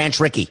Brooklyn? Branch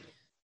Rickey.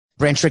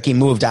 Branch Rickey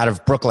moved out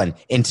of Brooklyn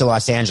into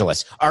Los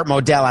Angeles. Art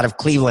Modell out of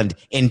Cleveland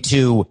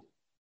into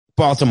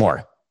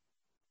Baltimore.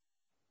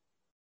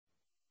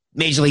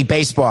 Major League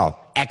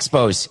Baseball,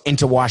 Expos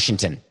into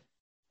Washington.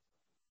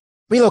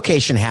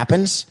 Relocation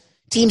happens.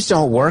 Teams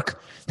don't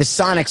work. The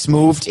Sonics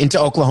moved into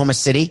Oklahoma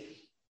City.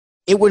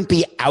 It wouldn't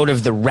be out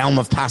of the realm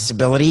of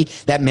possibility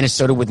that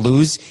Minnesota would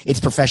lose its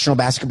professional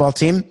basketball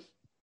team.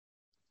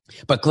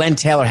 But Glenn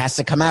Taylor has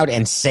to come out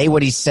and say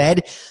what he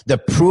said. The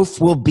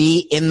proof will be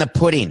in the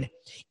pudding.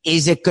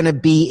 Is it going to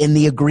be in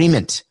the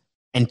agreement?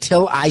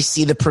 Until I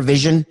see the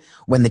provision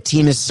when the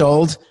team is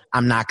sold,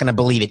 I'm not going to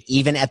believe it.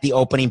 Even at the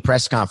opening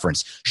press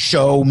conference,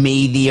 show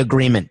me the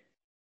agreement.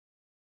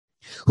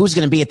 Who's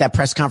going to be at that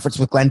press conference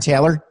with Glenn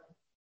Taylor?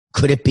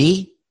 Could it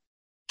be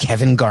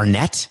Kevin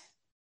Garnett?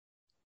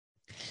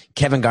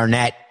 Kevin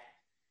Garnett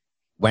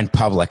went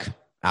public.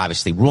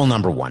 Obviously, rule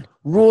number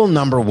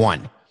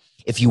one.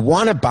 If you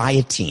want to buy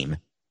a team,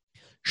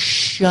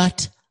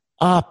 shut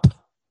up.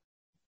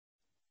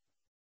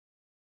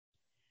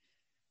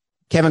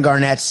 Kevin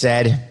Garnett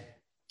said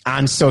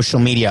on social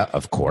media,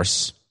 of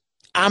course,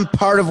 I'm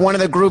part of one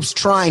of the groups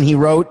trying, he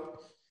wrote,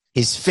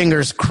 his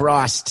fingers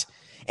crossed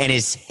and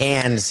his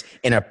hands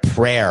in a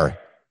prayer.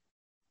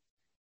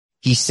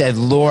 He said,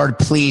 Lord,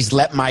 please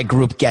let my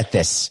group get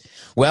this.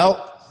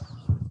 Well,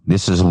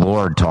 this is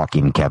Lord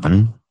talking,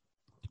 Kevin.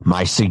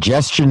 My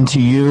suggestion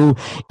to you,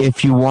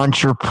 if you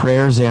want your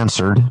prayers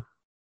answered,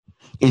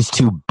 is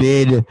to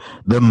bid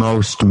the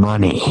most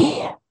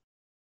money.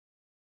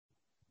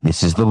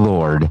 This is the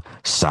Lord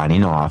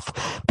signing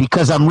off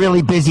because I'm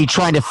really busy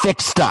trying to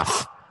fix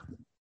stuff.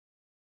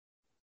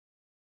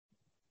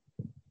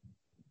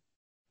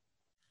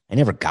 I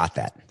never got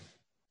that.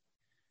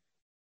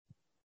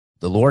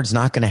 The Lord's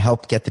not going to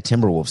help get the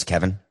Timberwolves,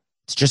 Kevin.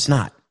 It's just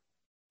not.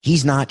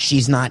 He's not,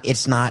 she's not,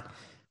 it's not.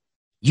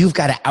 You've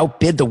got to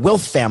outbid the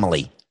Wilf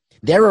family.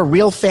 They're a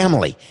real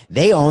family.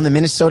 They own the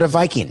Minnesota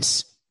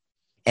Vikings.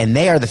 And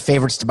they are the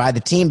favorites to buy the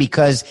team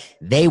because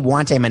they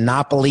want a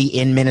monopoly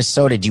in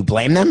Minnesota. Do you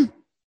blame them?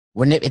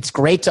 It's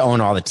great to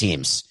own all the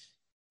teams.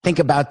 Think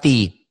about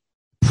the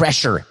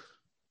pressure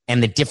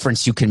and the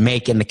difference you can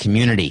make in the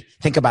community.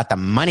 Think about the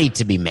money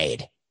to be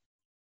made.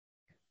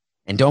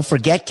 And don't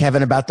forget,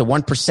 Kevin, about the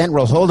 1%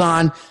 rule. Hold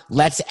on.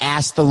 Let's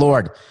ask the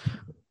Lord.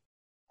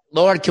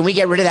 Lord, can we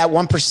get rid of that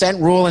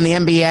 1% rule in the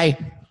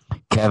NBA?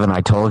 Kevin,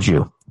 I told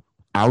you.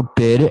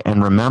 Outbid,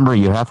 and remember,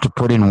 you have to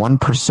put in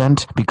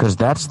 1% because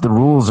that's the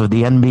rules of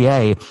the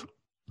NBA,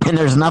 and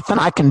there's nothing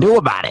I can do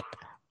about it.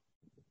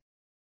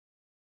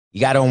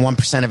 You got to own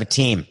 1% of a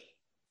team.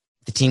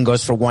 The team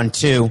goes for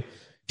 1-2.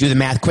 Do the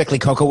math quickly,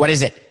 Coco. What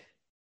is it?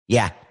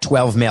 Yeah,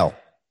 12 mil.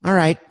 All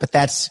right, but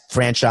that's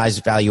franchise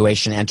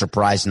valuation,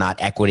 enterprise,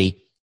 not equity.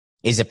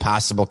 Is it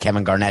possible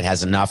Kevin Garnett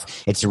has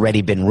enough? It's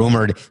already been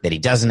rumored that he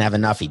doesn't have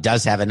enough. He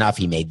does have enough.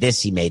 He made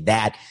this. He made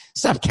that.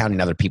 Stop counting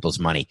other people's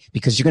money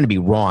because you're going to be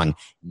wrong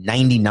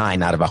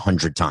 99 out of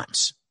 100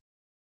 times.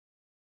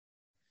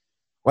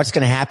 What's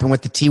going to happen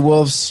with the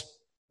T-Wolves?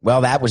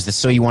 Well, that was the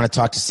so you want to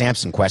talk to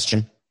Samson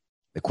question.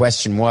 The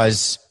question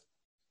was,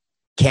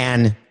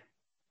 can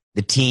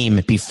the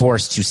team be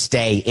forced to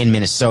stay in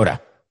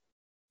Minnesota?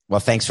 Well,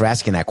 thanks for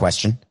asking that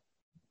question.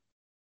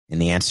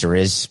 And the answer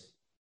is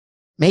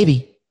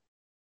maybe.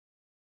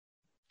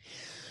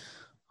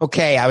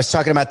 Okay, I was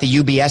talking about the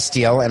UBS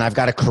deal, and I've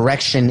got a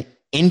correction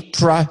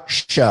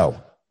intra-show.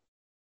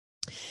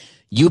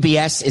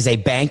 UBS is a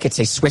bank. It's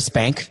a Swiss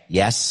bank.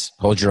 Yes,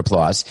 hold your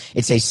applause.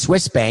 It's a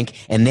Swiss bank,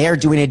 and they're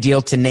doing a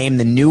deal to name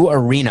the new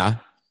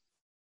arena.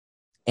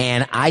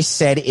 And I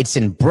said it's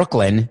in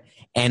Brooklyn,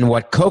 and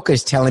what Coca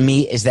is telling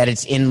me is that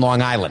it's in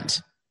Long Island.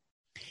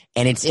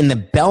 And it's in the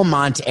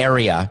Belmont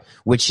area,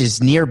 which is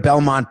near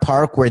Belmont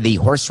Park where the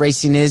horse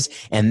racing is,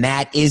 and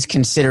that is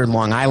considered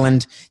Long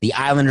Island. The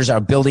Islanders are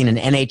building an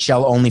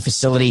NHL-only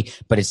facility,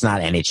 but it's not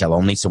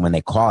NHL-only, so when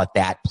they call it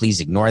that, please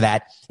ignore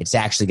that. It's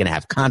actually going to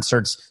have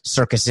concerts,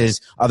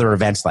 circuses, other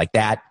events like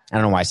that. I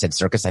don't know why I said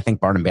circus. I think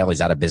Barnum Bailey's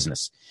out of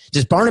business.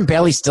 Does Barnum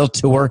Bailey still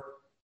tour?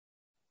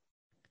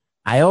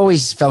 I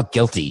always felt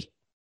guilty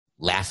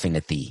laughing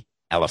at the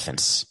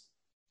elephants.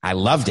 I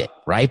loved it,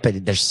 right?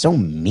 But they're so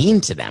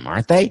mean to them,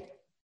 aren't they?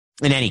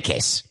 In any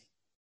case.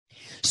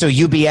 So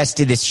UBS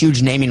did this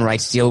huge naming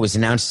rights deal. It was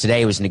announced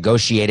today. It was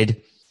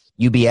negotiated.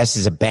 UBS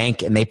is a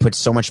bank, and they put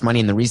so much money.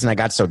 And the reason I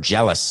got so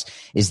jealous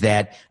is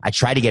that I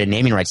tried to get a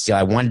naming rights deal.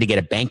 I wanted to get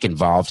a bank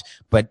involved.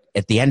 But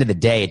at the end of the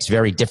day, it's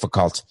very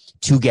difficult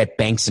to get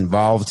banks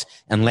involved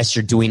unless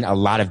you're doing a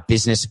lot of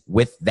business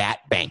with that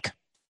bank.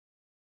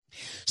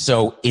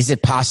 So is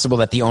it possible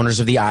that the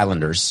owners of the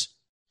Islanders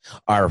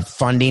are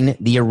funding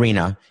the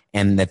arena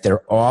and that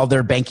all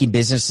their banking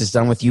business is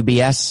done with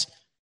UBS?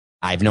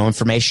 I have no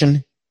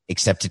information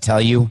except to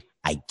tell you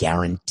I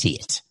guarantee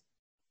it.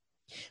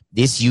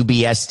 This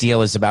UBS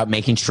deal is about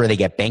making sure they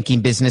get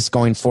banking business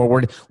going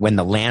forward. When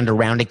the land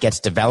around it gets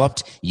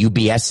developed,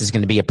 UBS is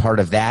going to be a part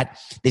of that.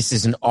 This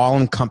is an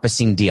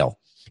all-encompassing deal.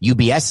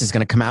 UBS is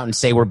going to come out and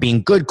say, we're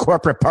being good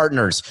corporate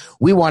partners.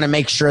 We want to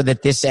make sure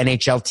that this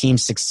NHL team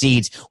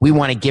succeeds. We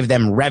want to give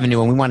them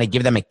revenue, and we want to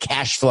give them a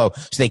cash flow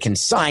so they can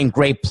sign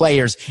great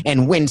players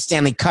and win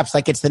Stanley Cups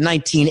like it's the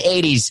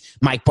 1980s,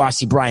 Mike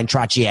Bossy, Brian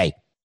Trottier.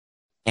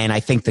 And I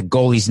think the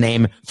goalie's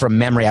name from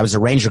memory, I was a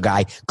Ranger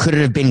guy, could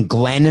it have been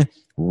Glenn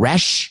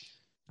Resch?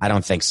 I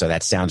don't think so.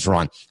 That sounds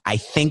wrong. I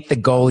think the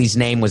goalie's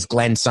name was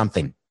Glenn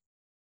something.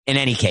 In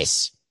any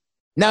case.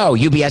 No,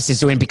 UBS is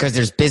doing it because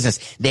there's business.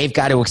 They've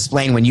got to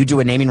explain when you do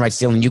a naming rights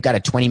deal and you've got a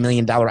 $20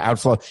 million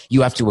outflow,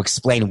 you have to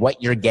explain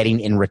what you're getting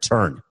in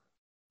return.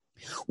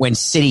 When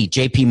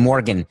JP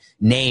Morgan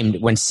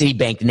when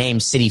Citibank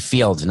named Citi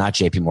Field, not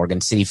JP Morgan,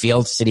 Citi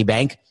Field,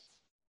 Citibank,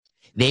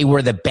 they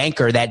were the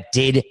banker that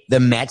did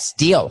the Mets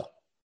deal.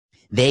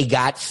 They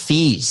got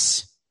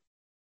fees.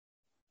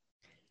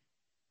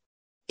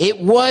 It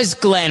was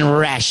Glenn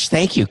Resch.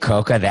 Thank you,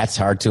 Coca. That's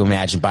hard to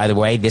imagine. By the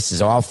way, this is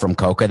all from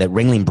Coca. That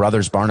Ringling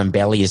Brothers Barnum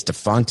Bailey is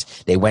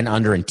defunct. They went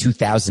under in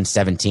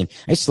 2017.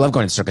 I used to love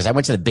going to circus. I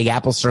went to the Big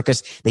Apple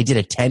Circus. They did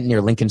a tent near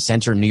Lincoln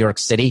Center in New York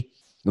City.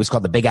 It was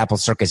called the Big Apple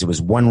Circus. It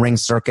was one ring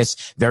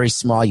circus, very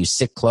small. You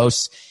sit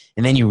close.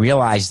 And then you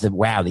realize that,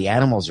 wow, the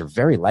animals are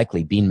very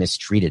likely being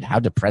mistreated. How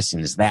depressing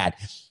is that?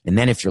 And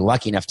then if you're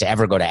lucky enough to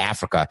ever go to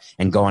Africa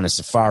and go on a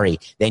safari,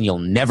 then you'll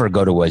never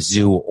go to a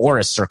zoo or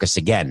a circus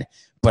again.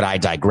 But I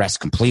digress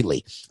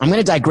completely. I'm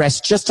going to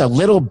digress just a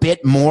little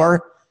bit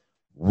more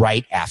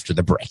right after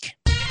the break.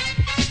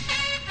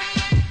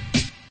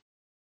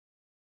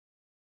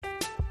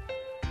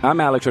 I'm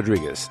Alex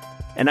Rodriguez.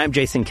 And I'm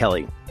Jason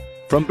Kelly.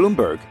 From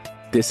Bloomberg,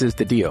 this is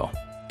The Deal.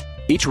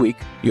 Each week,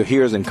 you'll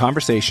hear us in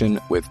conversation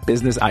with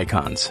business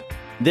icons.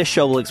 This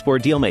show will explore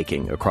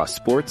deal-making across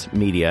sports,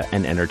 media,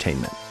 and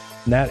entertainment.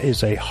 That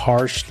is a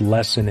harsh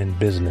lesson in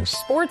business.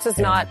 Sports is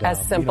not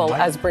as simple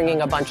as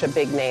bringing a bunch of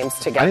big names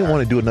together. I didn't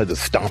want to do another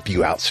stomp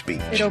you out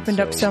speech. It opened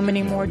up so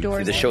many more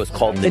doors. The show is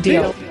called The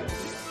Deal.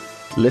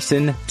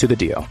 Listen to The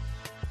Deal.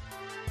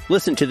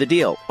 Listen to The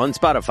Deal on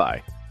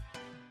Spotify.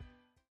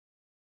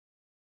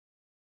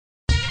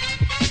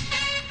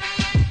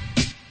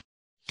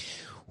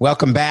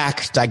 Welcome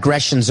back.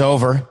 Digression's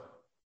over.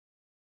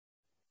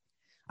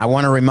 I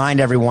want to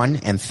remind everyone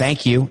and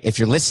thank you. If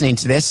you're listening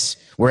to this,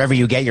 wherever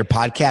you get your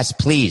podcast,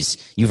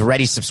 please, you've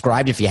already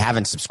subscribed. If you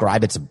haven't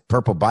subscribed, it's a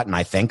purple button,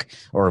 I think,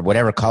 or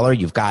whatever color.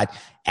 You've got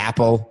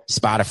Apple,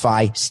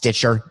 Spotify,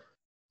 Stitcher.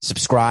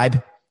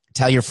 Subscribe.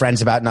 Tell your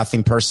friends about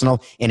Nothing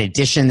Personal. In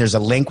addition, there's a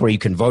link where you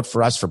can vote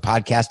for us for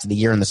Podcast of the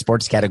Year in the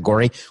sports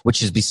category,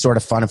 which is be sort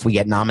of fun if we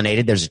get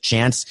nominated. There's a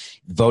chance.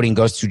 Voting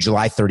goes through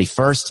July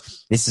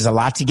 31st. This is a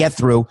lot to get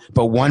through,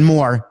 but one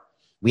more.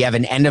 We have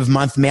an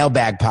end-of-month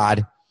mailbag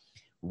pod.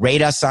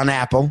 Rate us on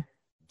Apple.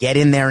 Get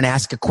in there and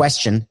ask a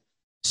question.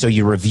 So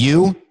you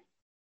review,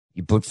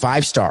 you put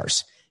 5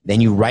 stars. Then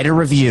you write a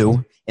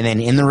review, and then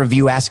in the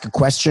review, ask a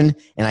question,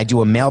 and I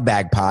do a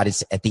mailbag pod.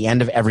 It's at the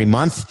end of every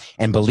month,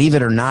 and believe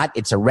it or not,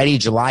 it's already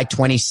July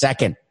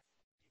 22nd.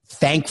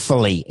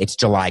 Thankfully, it's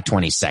July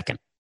 22nd.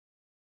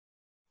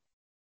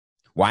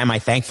 Why am I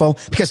thankful?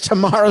 Because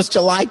tomorrow's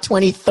July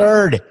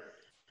 23rd.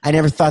 I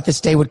never thought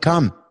this day would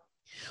come.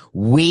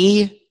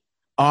 We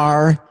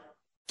are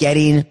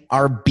getting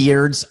our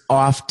beards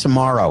off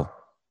tomorrow.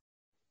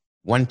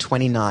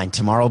 129.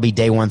 Tomorrow will be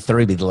day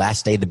 130, be the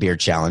last day of the beard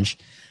challenge.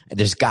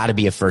 There's got to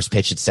be a first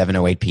pitch at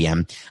 7:08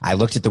 p.m. I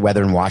looked at the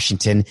weather in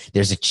Washington.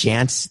 There's a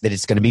chance that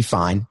it's going to be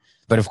fine.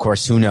 But, of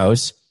course, who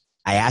knows?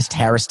 I asked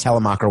Harris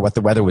Telemacher what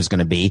the weather was going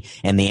to be,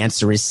 and the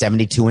answer is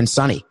 72 and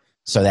sunny.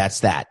 So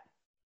that's that.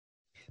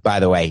 By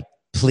the way,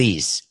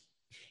 please,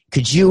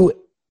 could you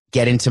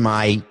get into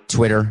my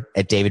Twitter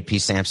at David P.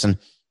 Sampson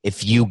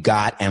if you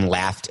got and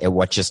laughed at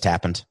what just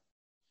happened?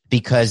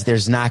 Because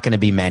there's not going to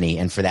be many,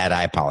 and for that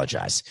I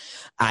apologize.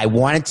 I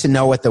wanted to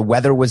know what the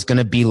weather was going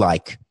to be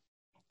like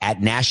at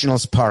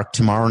Nationals Park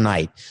tomorrow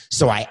night.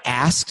 So I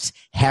asked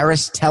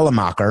Harris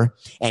Telemacher,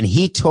 and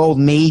he told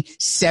me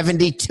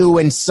 72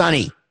 and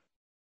sunny.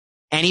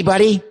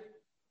 Anybody?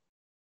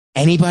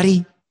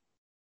 Anybody?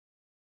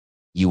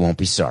 You won't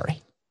be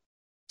sorry.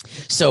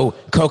 So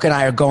Coke and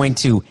I are going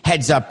to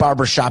Heads Up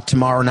Barbershop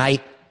tomorrow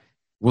night.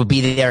 We'll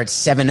be there at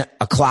 7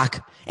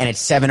 o'clock. And at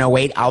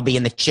 7:08, I'll be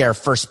in the chair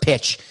first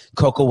pitch.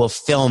 Coco will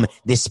film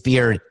this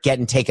beard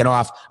getting taken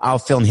off. I'll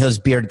film his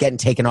beard getting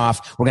taken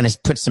off. We're going to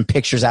put some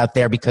pictures out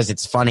there because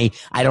it's funny.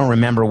 I don't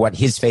remember what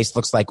his face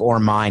looks like or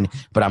mine,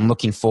 but I'm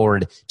looking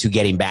forward to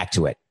getting back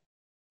to it.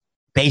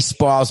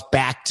 Baseball's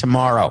back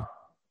tomorrow.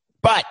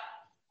 But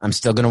I'm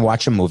still going to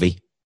watch a movie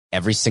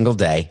every single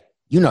day.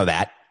 You know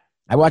that.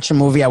 I watch a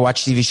movie. I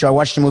watch a TV show. I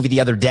watched a movie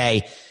the other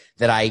day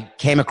that I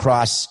came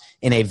across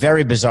in a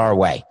very bizarre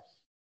way.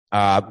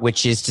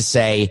 Which is to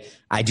say,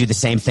 I do the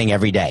same thing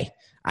every day.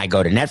 I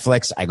go to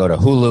Netflix, I go to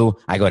Hulu,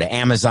 I go to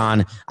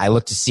Amazon. I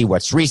look to see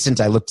what's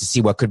recent. I look to see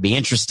what could be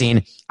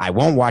interesting. I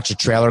won't watch a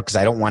trailer because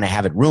I don't want to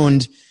have it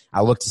ruined.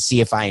 I'll look to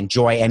see if I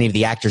enjoy any of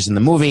the actors in the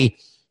movie,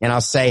 and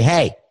I'll say,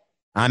 hey,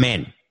 I'm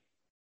in.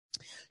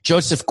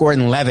 Joseph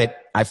Gordon-Levitt,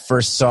 I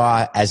first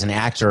saw as an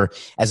actor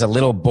as a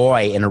little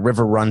boy in A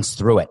River Runs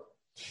Through It.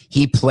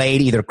 He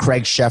played either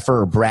Craig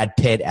Sheffer or Brad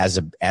Pitt as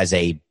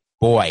a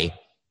boy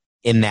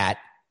in that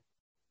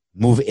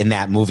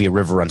movie, A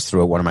River Runs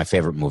Through It, one of my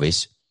favorite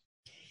movies.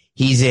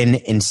 He's in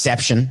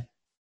Inception.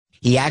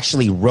 He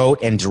actually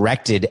wrote and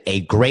directed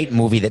a great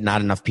movie that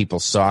not enough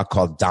people saw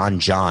called Don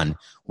John,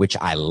 which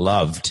I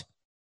loved.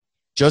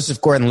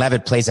 Joseph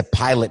Gordon-Levitt plays a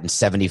pilot in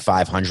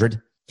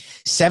 7500.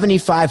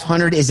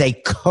 7500 is a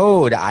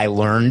code, I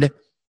learned.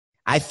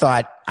 I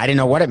didn't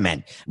know what it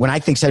meant. When I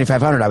think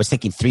 7500, I was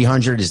thinking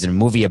 300 is a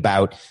movie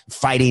about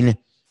fighting,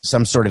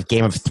 some sort of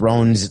Game of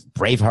Thrones,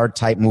 Braveheart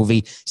type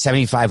movie.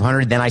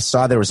 7,500. Then I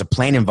saw there was a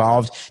plane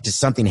involved. Does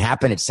something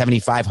happen at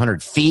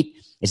 7,500 feet?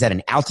 Is that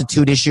an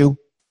altitude issue?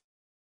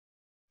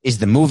 Is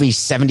the movie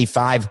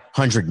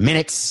 7,500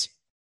 minutes?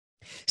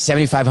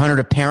 7,500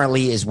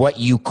 apparently is what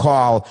you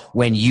call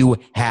when you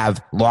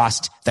have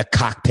lost the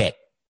cockpit.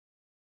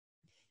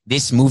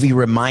 This movie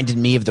reminded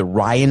me of the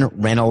Ryan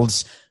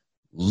Reynolds,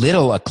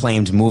 little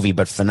acclaimed movie,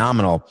 but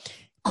phenomenal,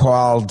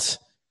 called,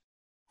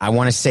 I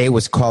want to say it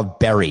was called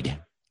Buried.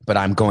 But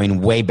I'm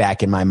going way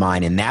back in my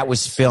mind. And that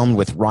was filmed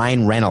with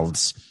Ryan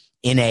Reynolds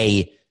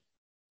in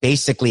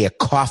basically a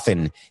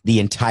coffin the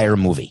entire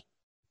movie.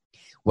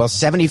 Well,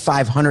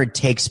 7500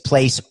 takes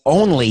place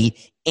only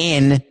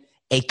in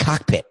a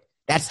cockpit.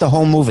 That's the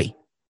whole movie.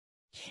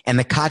 And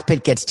the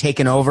cockpit gets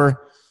taken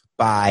over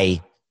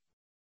by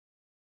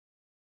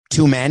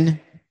two men.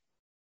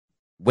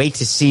 Wait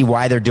to see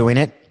why they're doing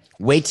it.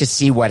 Wait to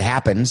see what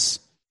happens.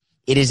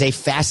 It is a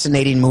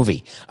fascinating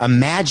movie.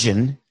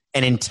 Imagine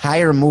an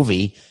entire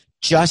movie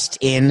just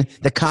in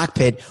the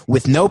cockpit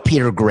with no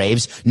Peter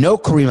Graves, no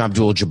Kareem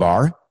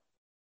Abdul-Jabbar,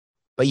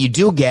 but you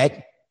do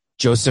get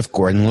Joseph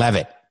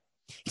Gordon-Levitt.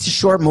 It's a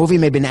short movie,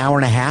 maybe an hour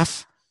and a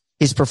half.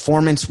 His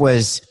performance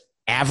was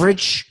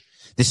average.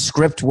 The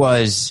script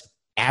was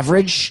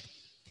average.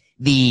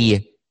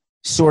 The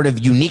sort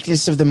of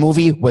uniqueness of the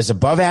movie was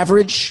above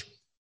average.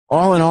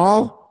 All in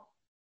all,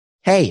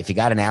 hey, if you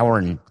got an hour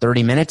and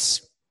 30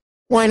 minutes,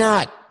 why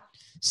not?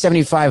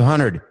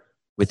 7,500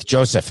 with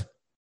Joseph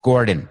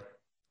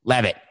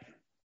Gordon-Levitt.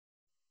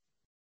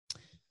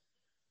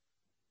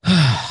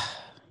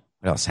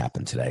 What else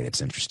happened today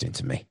that's interesting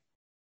to me?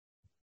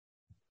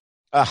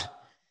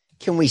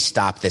 Can we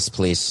stop this,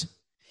 please?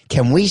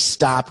 Can we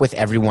stop with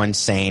everyone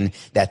saying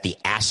that the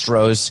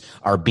Astros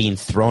are being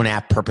thrown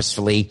at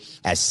purposefully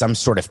as some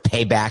sort of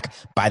payback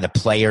by the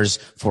players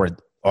for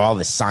all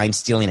the sign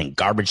stealing and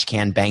garbage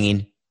can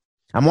banging?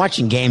 I'm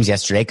watching games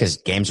yesterday because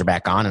games are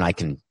back on and I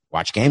can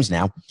watch games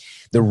now.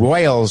 The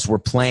Royals were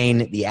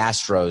playing the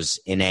Astros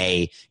in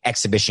a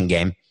exhibition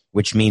game,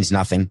 which means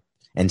nothing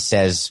and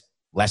says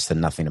less than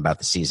nothing about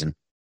the season.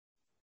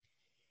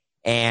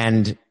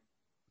 And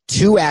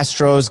two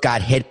Astros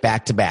got hit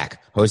back to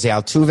back, Jose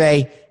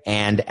Altuve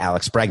and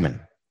Alex Bregman.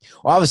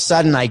 All of a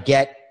sudden, I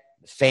get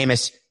the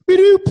famous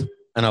beep,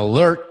 an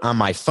alert on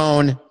my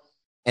phone,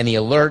 and the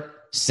alert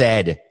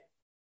said,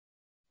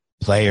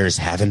 players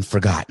haven't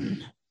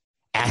forgotten.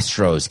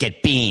 Astros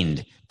get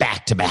beamed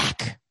back to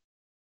back.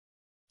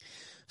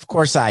 Of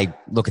course, I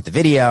look at the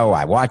video.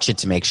 I watch it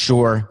to make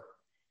sure.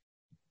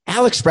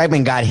 Alex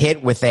Bregman got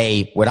hit with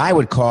what I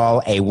would call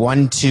a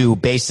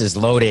 1-2 bases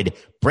loaded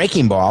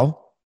breaking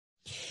ball.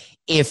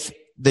 If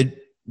the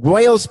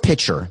Royals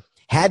pitcher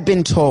had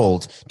been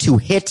told to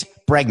hit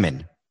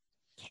Bregman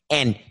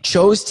and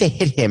chose to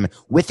hit him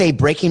with a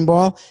breaking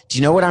ball, do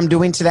you know what I'm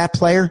doing to that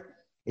player?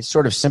 It's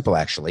sort of simple,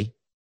 actually.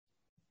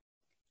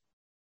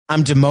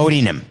 I'm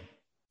demoting him.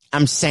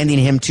 I'm sending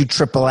him to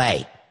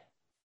AAA.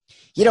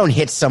 You don't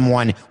hit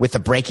someone with a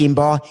breaking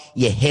ball.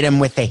 You hit him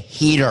with a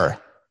heater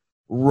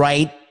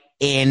right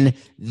in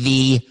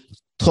the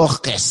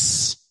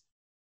tuchus.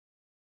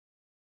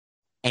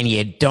 And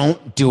you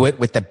don't do it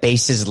with the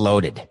bases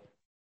loaded.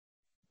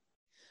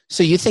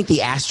 So you think the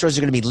Astros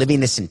are going to be living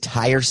this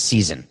entire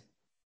season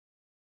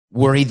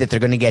worried that they're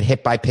going to get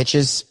hit by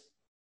pitches?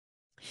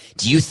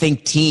 Do you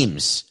think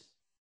teams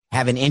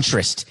have an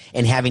interest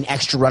in having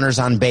extra runners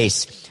on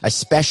base,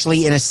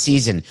 especially in a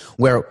season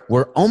where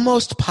we're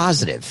almost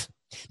positive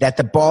that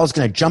the ball is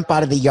going to jump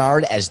out of the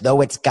yard as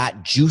though it's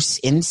got juice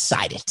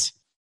inside it?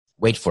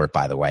 Wait for it,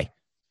 by the way.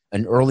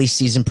 An early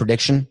season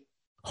prediction: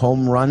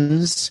 home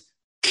runs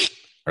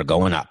are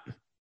going up.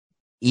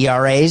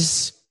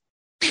 ERAs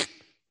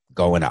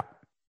going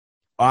up.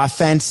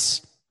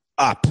 Offense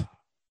up.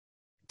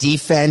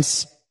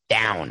 Defense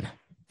down.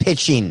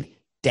 Pitching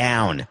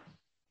down.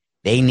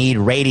 They need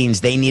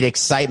ratings. They need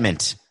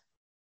excitement.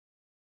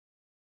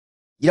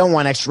 You don't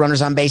want extra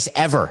runners on base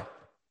ever.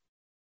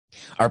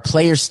 Are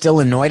players still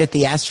annoyed at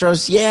the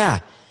Astros? Yeah,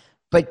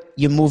 but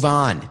you move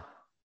on.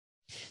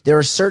 There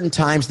are certain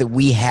times that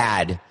we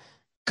had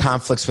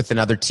conflicts with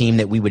another team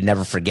that we would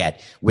never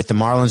forget. With the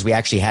Marlins, we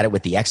actually had it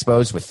with the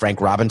Expos, with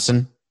Frank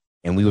Robinson,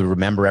 and we would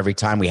remember every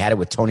time. We had it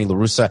with Tony La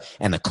Russa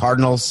and the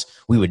Cardinals.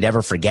 We would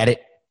never forget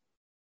it.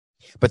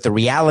 But the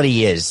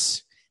reality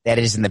is that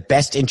it is in the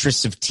best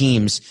interests of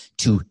teams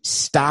to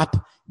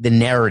stop the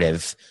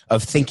narrative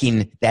of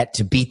thinking that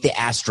to beat the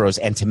Astros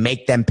and to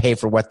make them pay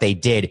for what they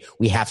did,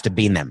 we have to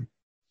bean them.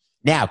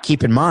 Now,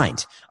 keep in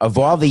mind, of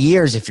all the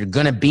years, if you're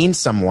going to bean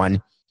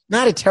someone,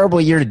 not a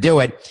terrible year to do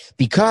it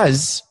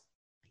because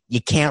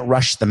you can't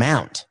rush the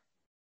mound.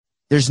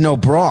 There's no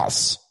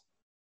brawls.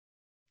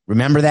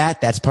 Remember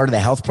that? That's part of the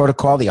health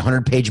protocol, the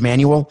 100-page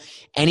manual.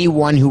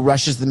 Anyone who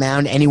rushes the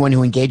mound, anyone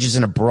who engages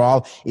in a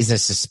brawl is a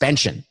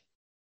suspension.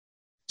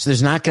 So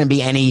there's not going to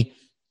be any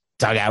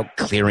dugout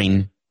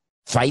clearing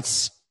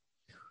fights.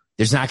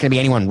 There's not going to be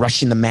anyone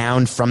rushing the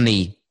mound from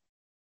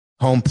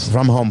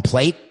home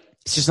plate.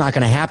 It's just not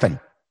going to happen.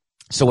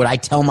 So would I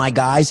tell my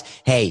guys,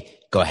 hey,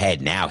 go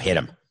ahead now, hit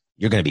him.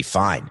 You're going to be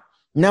fine.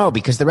 No,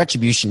 because the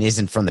retribution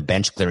isn't from the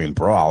bench clearing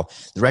brawl.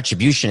 The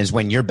retribution is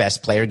when your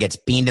best player gets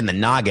beamed in the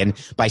noggin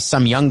by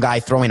some young guy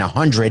throwing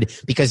 100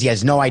 because he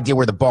has no idea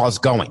where the ball's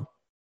going.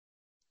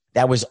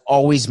 That was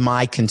always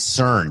my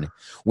concern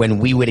when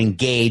we would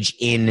engage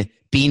in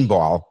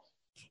beanball,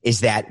 is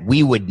that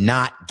we would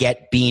not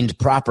get beamed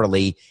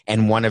properly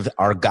and one of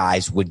our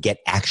guys would get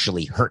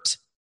actually hurt.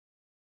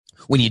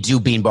 When you do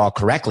beanball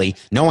correctly,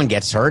 no one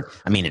gets hurt.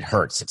 I mean, it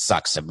hurts. It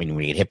sucks. I mean,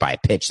 when you get hit by a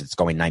pitch that's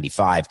going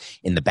 95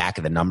 in the back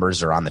of the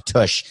numbers or on the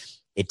tush,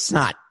 it's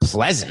not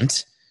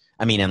pleasant.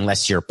 I mean,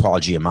 unless you're Paul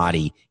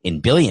Giamatti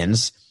in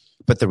Billions.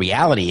 But the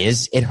reality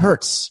is it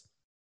hurts.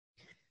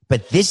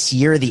 But this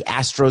year, the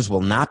Astros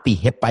will not be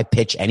hit by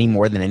pitch any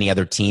more than any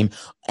other team,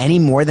 any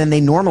more than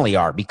they normally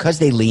are, because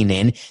they lean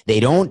in.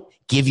 They don't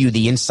give you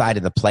the inside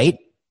of the plate.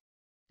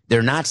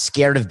 They're not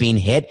scared of being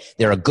hit.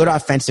 They're a good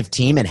offensive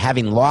team, and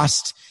having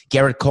lost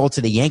Garrett Cole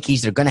to the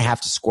Yankees, they're going to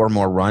have to score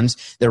more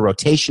runs. Their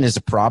rotation is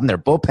a problem. Their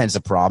bullpen's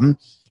a problem,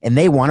 and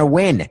they want to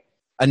win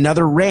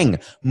another ring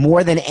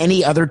more than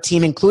any other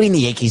team, including the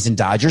Yankees and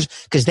Dodgers,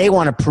 because they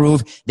want to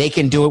prove they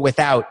can do it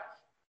without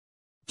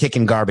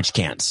kicking garbage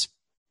cans.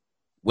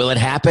 Will it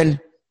happen?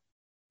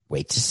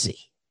 Wait to see.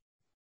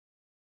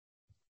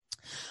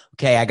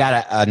 Okay, I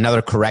got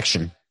another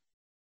correction.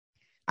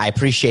 I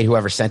appreciate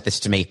whoever sent this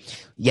to me.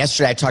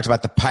 Yesterday, I talked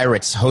about the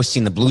Pirates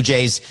hosting the Blue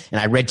Jays,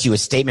 and I read to you a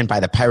statement by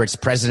the Pirates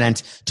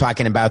president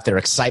talking about their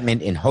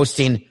excitement in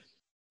hosting,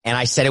 and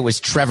I said it was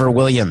Trevor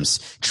Williams.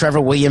 Trevor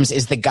Williams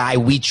is the guy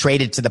we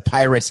traded to the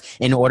Pirates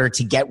in order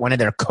to get one of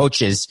their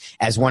coaches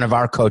as one of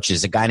our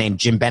coaches, a guy named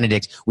Jim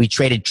Benedict. We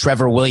traded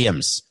Trevor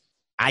Williams.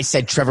 I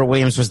said Trevor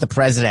Williams was the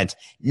president.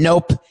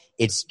 Nope,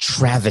 it's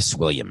Travis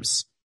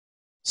Williams.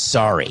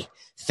 Sorry.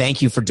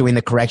 Thank you for doing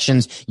the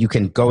corrections. You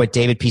can go at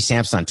David P.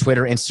 Sampson on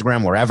Twitter,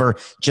 Instagram, wherever.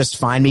 Just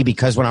find me,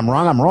 because when I'm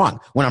wrong, I'm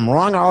wrong. When I'm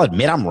wrong, I'll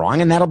admit I'm wrong,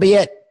 and that'll be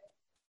it.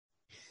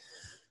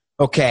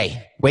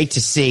 Okay, wait to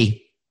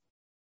see.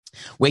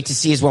 Wait to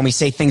see is when we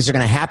say things are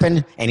going to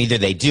happen, and either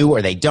they do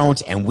or they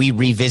don't, and we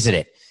revisit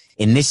it.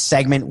 In this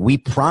segment, we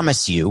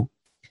promise you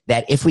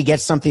that if we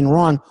get something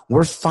wrong,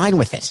 we're fine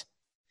with it.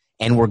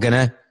 And we're going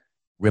to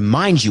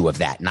remind you of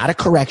that. Not a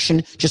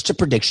correction, just a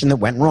prediction that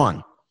went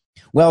wrong.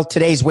 Well,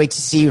 today's Wait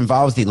to See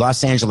involves the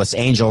Los Angeles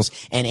Angels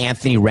and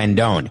Anthony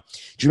Rendon. Do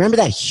you remember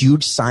that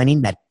huge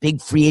signing, that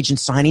big free agent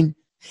signing?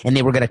 And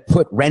they were going to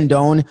put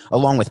Rendon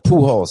along with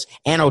Pujols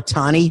and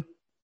Ohtani.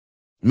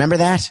 Remember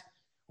that?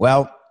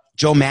 Well,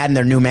 Joe Madden,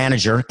 their new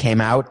manager, came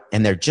out,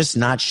 and they're just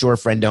not sure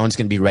if Rendon's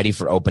going to be ready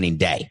for opening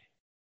day.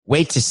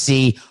 Wait to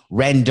see.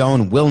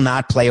 Rendon will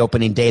not play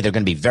opening day. They're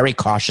going to be very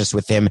cautious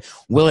with him.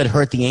 Will it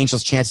hurt the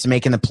Angels' chance to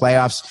make in the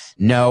playoffs?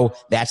 No,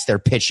 that's their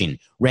pitching.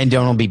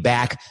 Rendon will be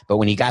back, but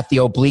when you got the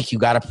oblique, you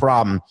got a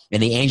problem.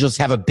 And the Angels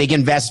have a big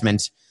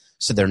investment,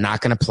 so they're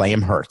not going to play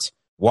him hurt.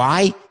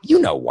 Why? You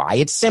know why.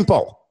 It's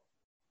simple.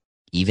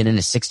 Even in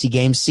a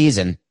 60-game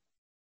season,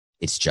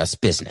 it's just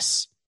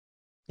business.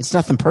 It's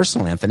nothing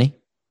personal, Anthony.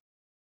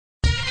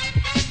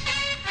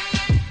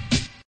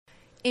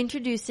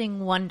 Introducing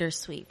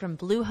Wondersuite from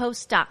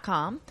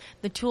Bluehost.com,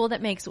 the tool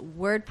that makes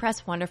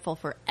WordPress wonderful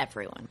for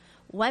everyone.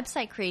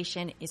 Website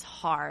creation is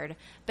hard,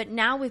 but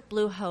now with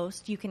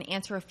Bluehost, you can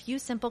answer a few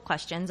simple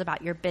questions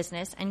about your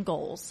business and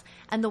goals,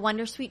 and the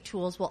Wondersuite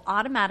tools will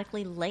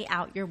automatically lay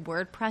out your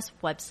WordPress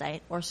website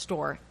or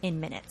store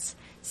in minutes.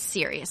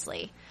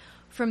 Seriously.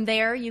 From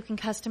there, you can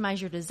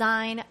customize your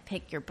design,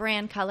 pick your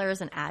brand colors,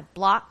 and add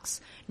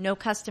blocks. No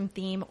custom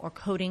theme or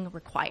coding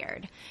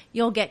required.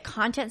 You'll get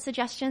content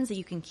suggestions that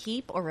you can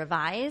keep or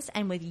revise,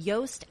 and with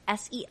Yoast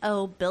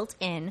SEO built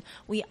in,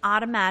 we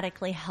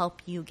automatically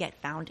help you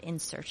get found in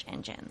search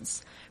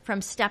engines.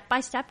 From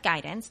step-by-step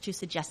guidance to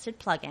suggested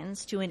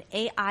plugins to an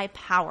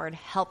AI-powered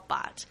help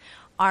bot,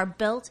 our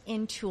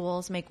built-in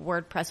tools make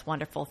WordPress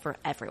wonderful for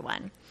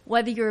everyone.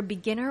 Whether you're a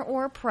beginner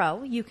or a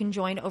pro, you can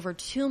join over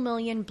 2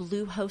 million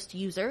Bluehost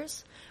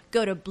users.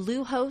 Go to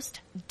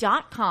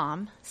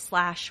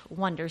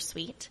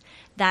bluehost.com/Wondersuite.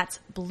 That's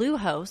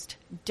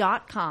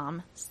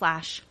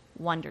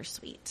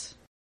bluehost.com/Wondersuite.